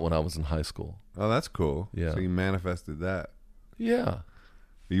saw a lot when I was in high school. Oh, that's cool. Yeah. So you manifested that. Yeah. Are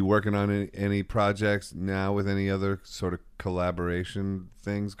you working on any projects now with any other sort of collaboration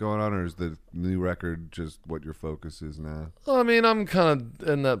things going on, or is the new record just what your focus is now? Well, I mean, I'm kind of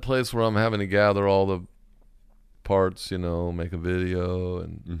in that place where I'm having to gather all the parts, make a video,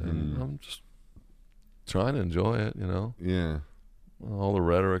 and I'm just trying to enjoy it, Yeah. All the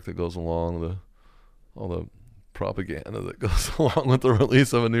rhetoric that goes along, all the propaganda that goes along with the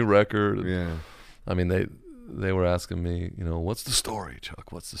release of a new record. Yeah. I mean, they were asking me, what's the story,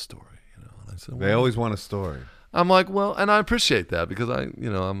 Chuck? What's the story? And I said, They always want a story. I'm like, well, and I appreciate that because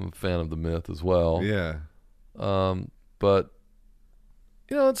I'm a fan of the myth as well. Yeah. But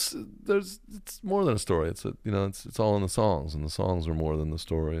it's more than a story. It's all in the songs, and the songs are more than the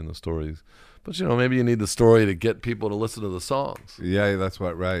story, and the stories. But maybe you need the story to get people to listen to the songs. Yeah, that's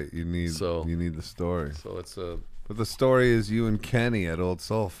right. You need the story. So it's But the story is you and Kenny at Old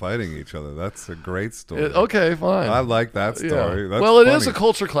Soul fighting each other. That's a great story. Okay, fine. I like that story. Yeah. That's well, it funny. is a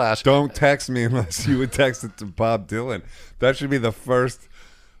culture clash. Don't text me unless you would text it to Bob Dylan. That should be the first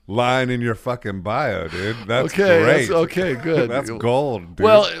line in your fucking bio, dude. That's great. Okay, good. That's gold, dude.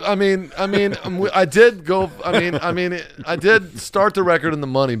 Well, I mean, I did go. I did start the record in the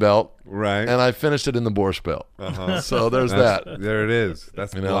Money Belt, right, and I finished it in the Borscht Belt. So there's that. There it is.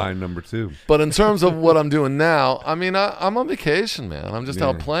 That's line number 2. But in terms of what I'm doing now, I'm on vacation, man. I'm just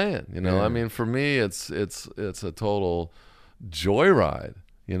out playing. I mean, for me, it's a total joyride.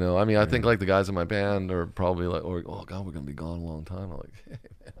 I think like the guys in my band are probably like, oh God, we're gonna be gone a long time. I'm like, hey,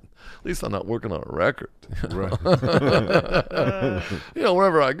 man, at least I'm not working on a record. Right.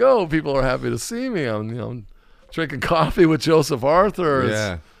 Wherever I go, people are happy to see me. I'm drinking coffee with Joseph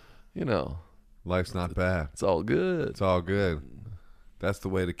Arthur. Yeah. Life's not bad. It's all good. It's all good. That's the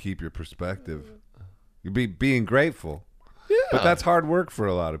way to keep your perspective. You being grateful. Yeah. But that's hard work for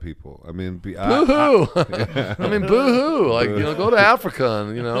a lot of people. I mean, boo-hoo. Boo-hoo. Like, go to Africa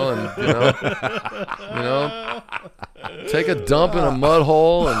and, take a dump in a mud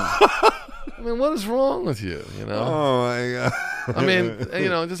hole. And what is wrong with you, Oh, my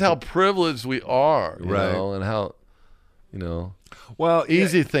God. Just how privileged we are, right. And how, well,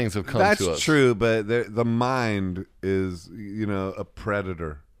 easy things have come to us. That's true, but the mind is, a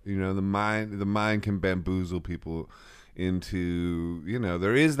predator. The mind can bamboozle people into,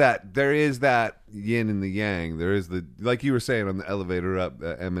 there is that yin and the yang. There is like you were saying on the elevator up,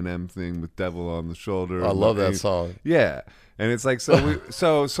 the Eminem thing with Devil on the Shoulder. I love that song. Yeah. And it's like,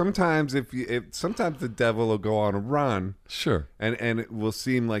 so sometimes sometimes the devil will go on a run. Sure. And it will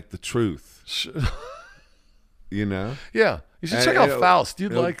seem like the truth. Sure. Yeah. You should check out Faust.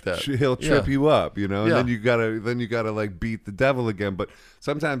 You'd like that. He'll trip you up, and then you gotta like beat the devil again. But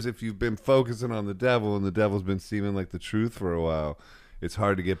sometimes if you've been focusing on the devil and the devil's been seeming like the truth for a while, it's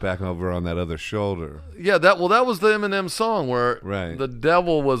hard to get back over on that other shoulder. Yeah, that was the Eminem song where the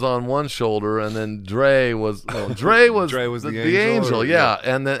devil was on one shoulder and then Dre was the angel. Yeah,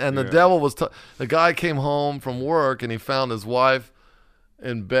 and the devil was the guy came home from work and he found his wife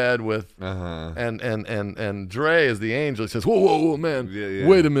in bed with and Dre is the angel. He says, whoa, man,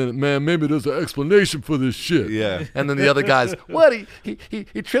 wait a minute, man, maybe there's an explanation for this shit. Yeah. And then the other guy's, what, he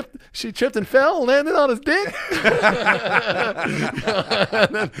tripped, she tripped and fell and landed on his dick.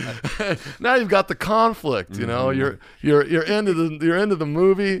 Now you've got the conflict, you're into the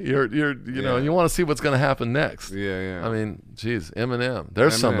movie, you want to see what's going to happen next. Yeah. I mean, Jeez, Eminem.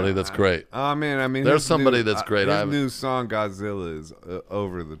 There's somebody that's great. Oh man, I mean, There's his somebody new- that's great. His new song Godzilla is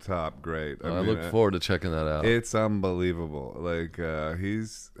over the top great. I mean, look forward to checking that out. It's unbelievable. Like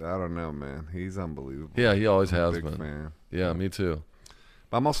he's, I don't know, man. He's unbelievable. Yeah, he always I'm a has big been. fan. Yeah, me too.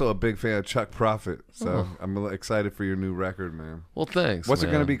 I'm also a big fan of Chuck Prophet, so I'm excited for your new record, man. Well, thanks. What's it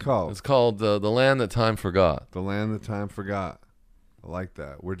man. gonna be called? It's called The Land That Time Forgot. The Land That Time Forgot. I like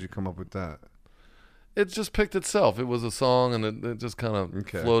that. Where'd you come up with that? It just picked itself. It was a song, and it just kind of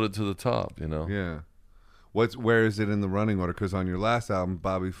Okay. floated to the top, you know? Yeah. Where is it in the running order? Because on your last album,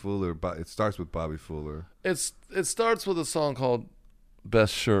 Bobby Fuller, it starts with Bobby Fuller. It starts with a song called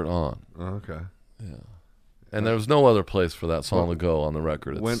Best Shirt On. Oh, okay. Yeah. And there was no other place for that song to go on the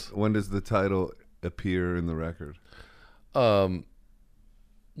record. When does the title appear in the record?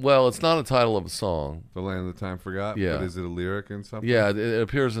 Well, it's not a title of a song. The Land That Time Forgot? Yeah. But is it a lyric in something? Yeah, it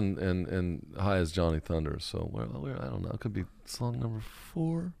appears in High as Johnny Thunder. So where I don't know. It could be song number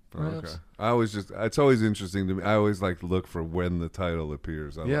 4, perhaps. Okay. It's always interesting to me. I always like to look for when the title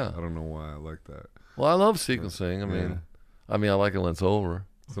appears. I don't know why I like that. Well, I love sequencing. I mean, I like it when it's over.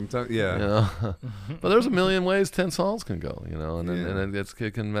 Sometimes, yeah. You know? But there's a million ways 10 songs can go, you know, and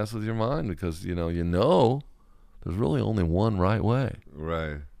it can mess with your mind because, you know, there's really only one right way.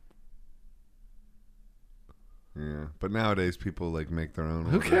 Right. Yeah. But nowadays people like make their own.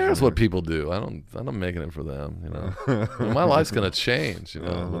 Who cares what people do? I'm making it for them, you know. My life's going to change, you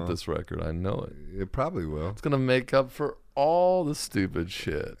know, with this record. I know it. It probably will. It's going to make up for all the stupid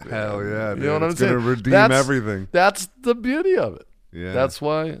shit. Hell yeah. You know what I'm saying? It's going to redeem everything. That's the beauty of it. Yeah. That's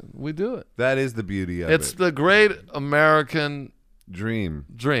why we do it. That is the beauty of it. It's the great American dream,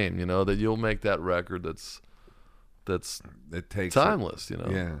 you know, that you'll make that record that's it takes timeless, you know.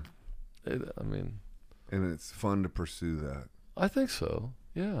 Yeah. And it's fun to pursue that. I think so.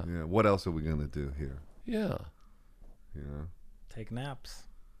 Yeah. Yeah. What else are we going to do here? Yeah. You know? Take naps.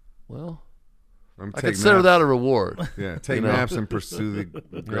 Well, I take consider naps. that a reward. Yeah, take You know? naps and pursue the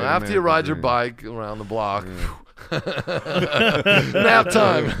You know, after you American ride your dream. bike around the block, nap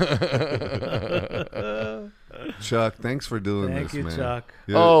time. Chuck, thanks for doing Thank this, you, man. Chuck.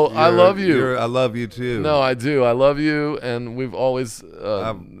 I love you. I love you too. No, I do. I love you, and we've always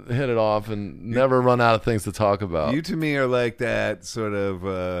hit it off and never run out of things to talk about. You to me are like that sort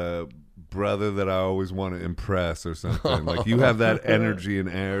of brother that I always want to impress or something. Like you have that energy and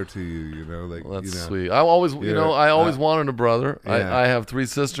air to you, you know. Like Well, that's you know. sweet. I always, wanted a brother. Yeah. I have 3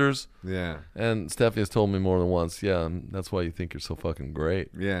 sisters, Yeah, and Steffi has told me more than once. Yeah, and that's why you think you're so fucking great.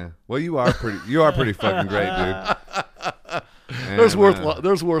 yeah. Well, you are pretty fucking great, dude. And, There's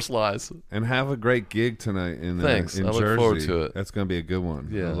worse lies. And have a great gig tonight in Thanks. in I look Jersey. forward to it. That's gonna be a good one.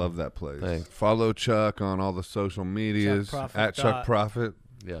 Yeah. I love that place. Thanks. Follow Chuck on all the social medias Chuck Prophet at Chuck Prophet.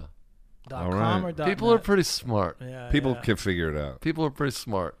 Yeah. .com right. or People .net? are pretty smart. Yeah, People yeah. can figure it out. People are pretty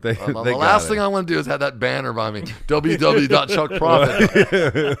smart. They the got last it. thing I want to do is have that banner by me,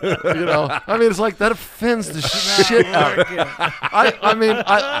 www.chuckprofit. You know, I mean, it's like that offends the shit out.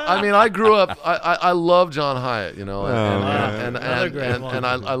 I grew up. I love John Hyatt. You know, and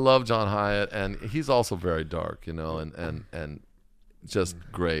I love John Hyatt, and he's also very dark. You know, and just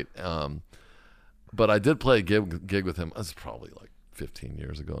great. But I did play a gig with him. It's probably like 15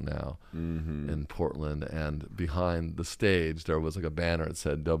 years ago now in Portland, and behind the stage there was like a banner that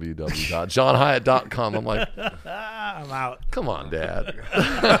said www.johnhyatt.com. I'm like, I'm out. come on, Dad.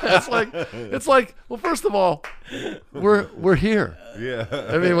 it's like well, first of all, we're here. Yeah.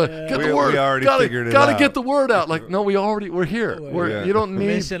 I mean, get the word. We already figured it gotta out. get the word out. Like, no, we're here. Yeah. You don't need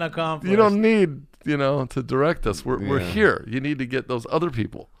Mission accomplished. you don't need to direct us. We're Yeah. here. You need to get those other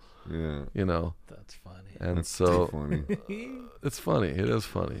people. Yeah. You know, That's funny. and That's so funny. it's funny. It is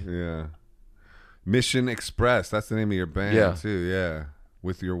funny. Yeah. Mission Express. That's the name of your band Yeah. too. Yeah.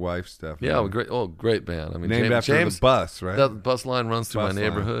 With your wife, Stephanie. Yeah, great band. I mean, Named after James, the bus, right? that bus line runs through Bus my line,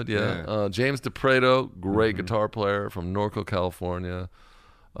 neighborhood. Yeah, yeah. James DePreto, great guitar player from Norco, California.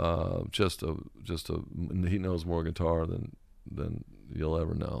 He knows more guitar than you'll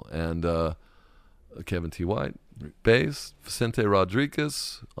ever know. And Kevin T. White, bass. Vicente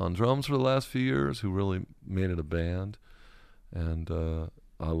Rodriguez on drums for the last few years, who really made it a band. And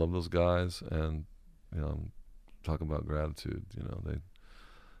I love those guys. And I'm talking about gratitude. You know,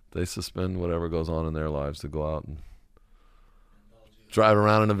 they suspend whatever goes on in their lives to go out and drive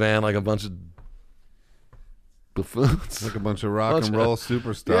around in a van like a bunch of buffoons. Like a bunch of rock and roll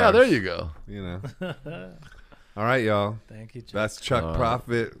superstars. Yeah, there you go. You know. All right, y'all. Thank you, Chuck. That's Chuck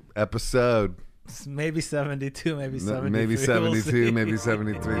Prophet episode. Maybe 72, maybe 73. Maybe We'll 72, see. maybe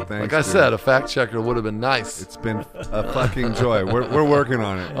 73. Thanks. Like I dude. said, a fact checker would have been nice. It's been a fucking joy. We're working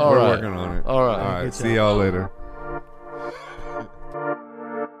on it. All We're right. working on it. All right. All right. Good See job. y'all later.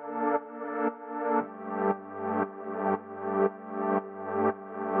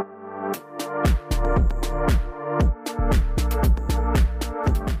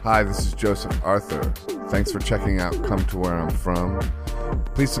 Hi, this is Joseph Arthur. Thanks for checking out Come to Where I'm From.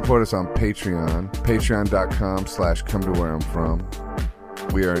 Please support us on Patreon, patreon.com/come to where I'm from.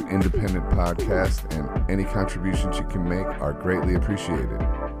 We are an independent podcast, and any contributions you can make are greatly appreciated.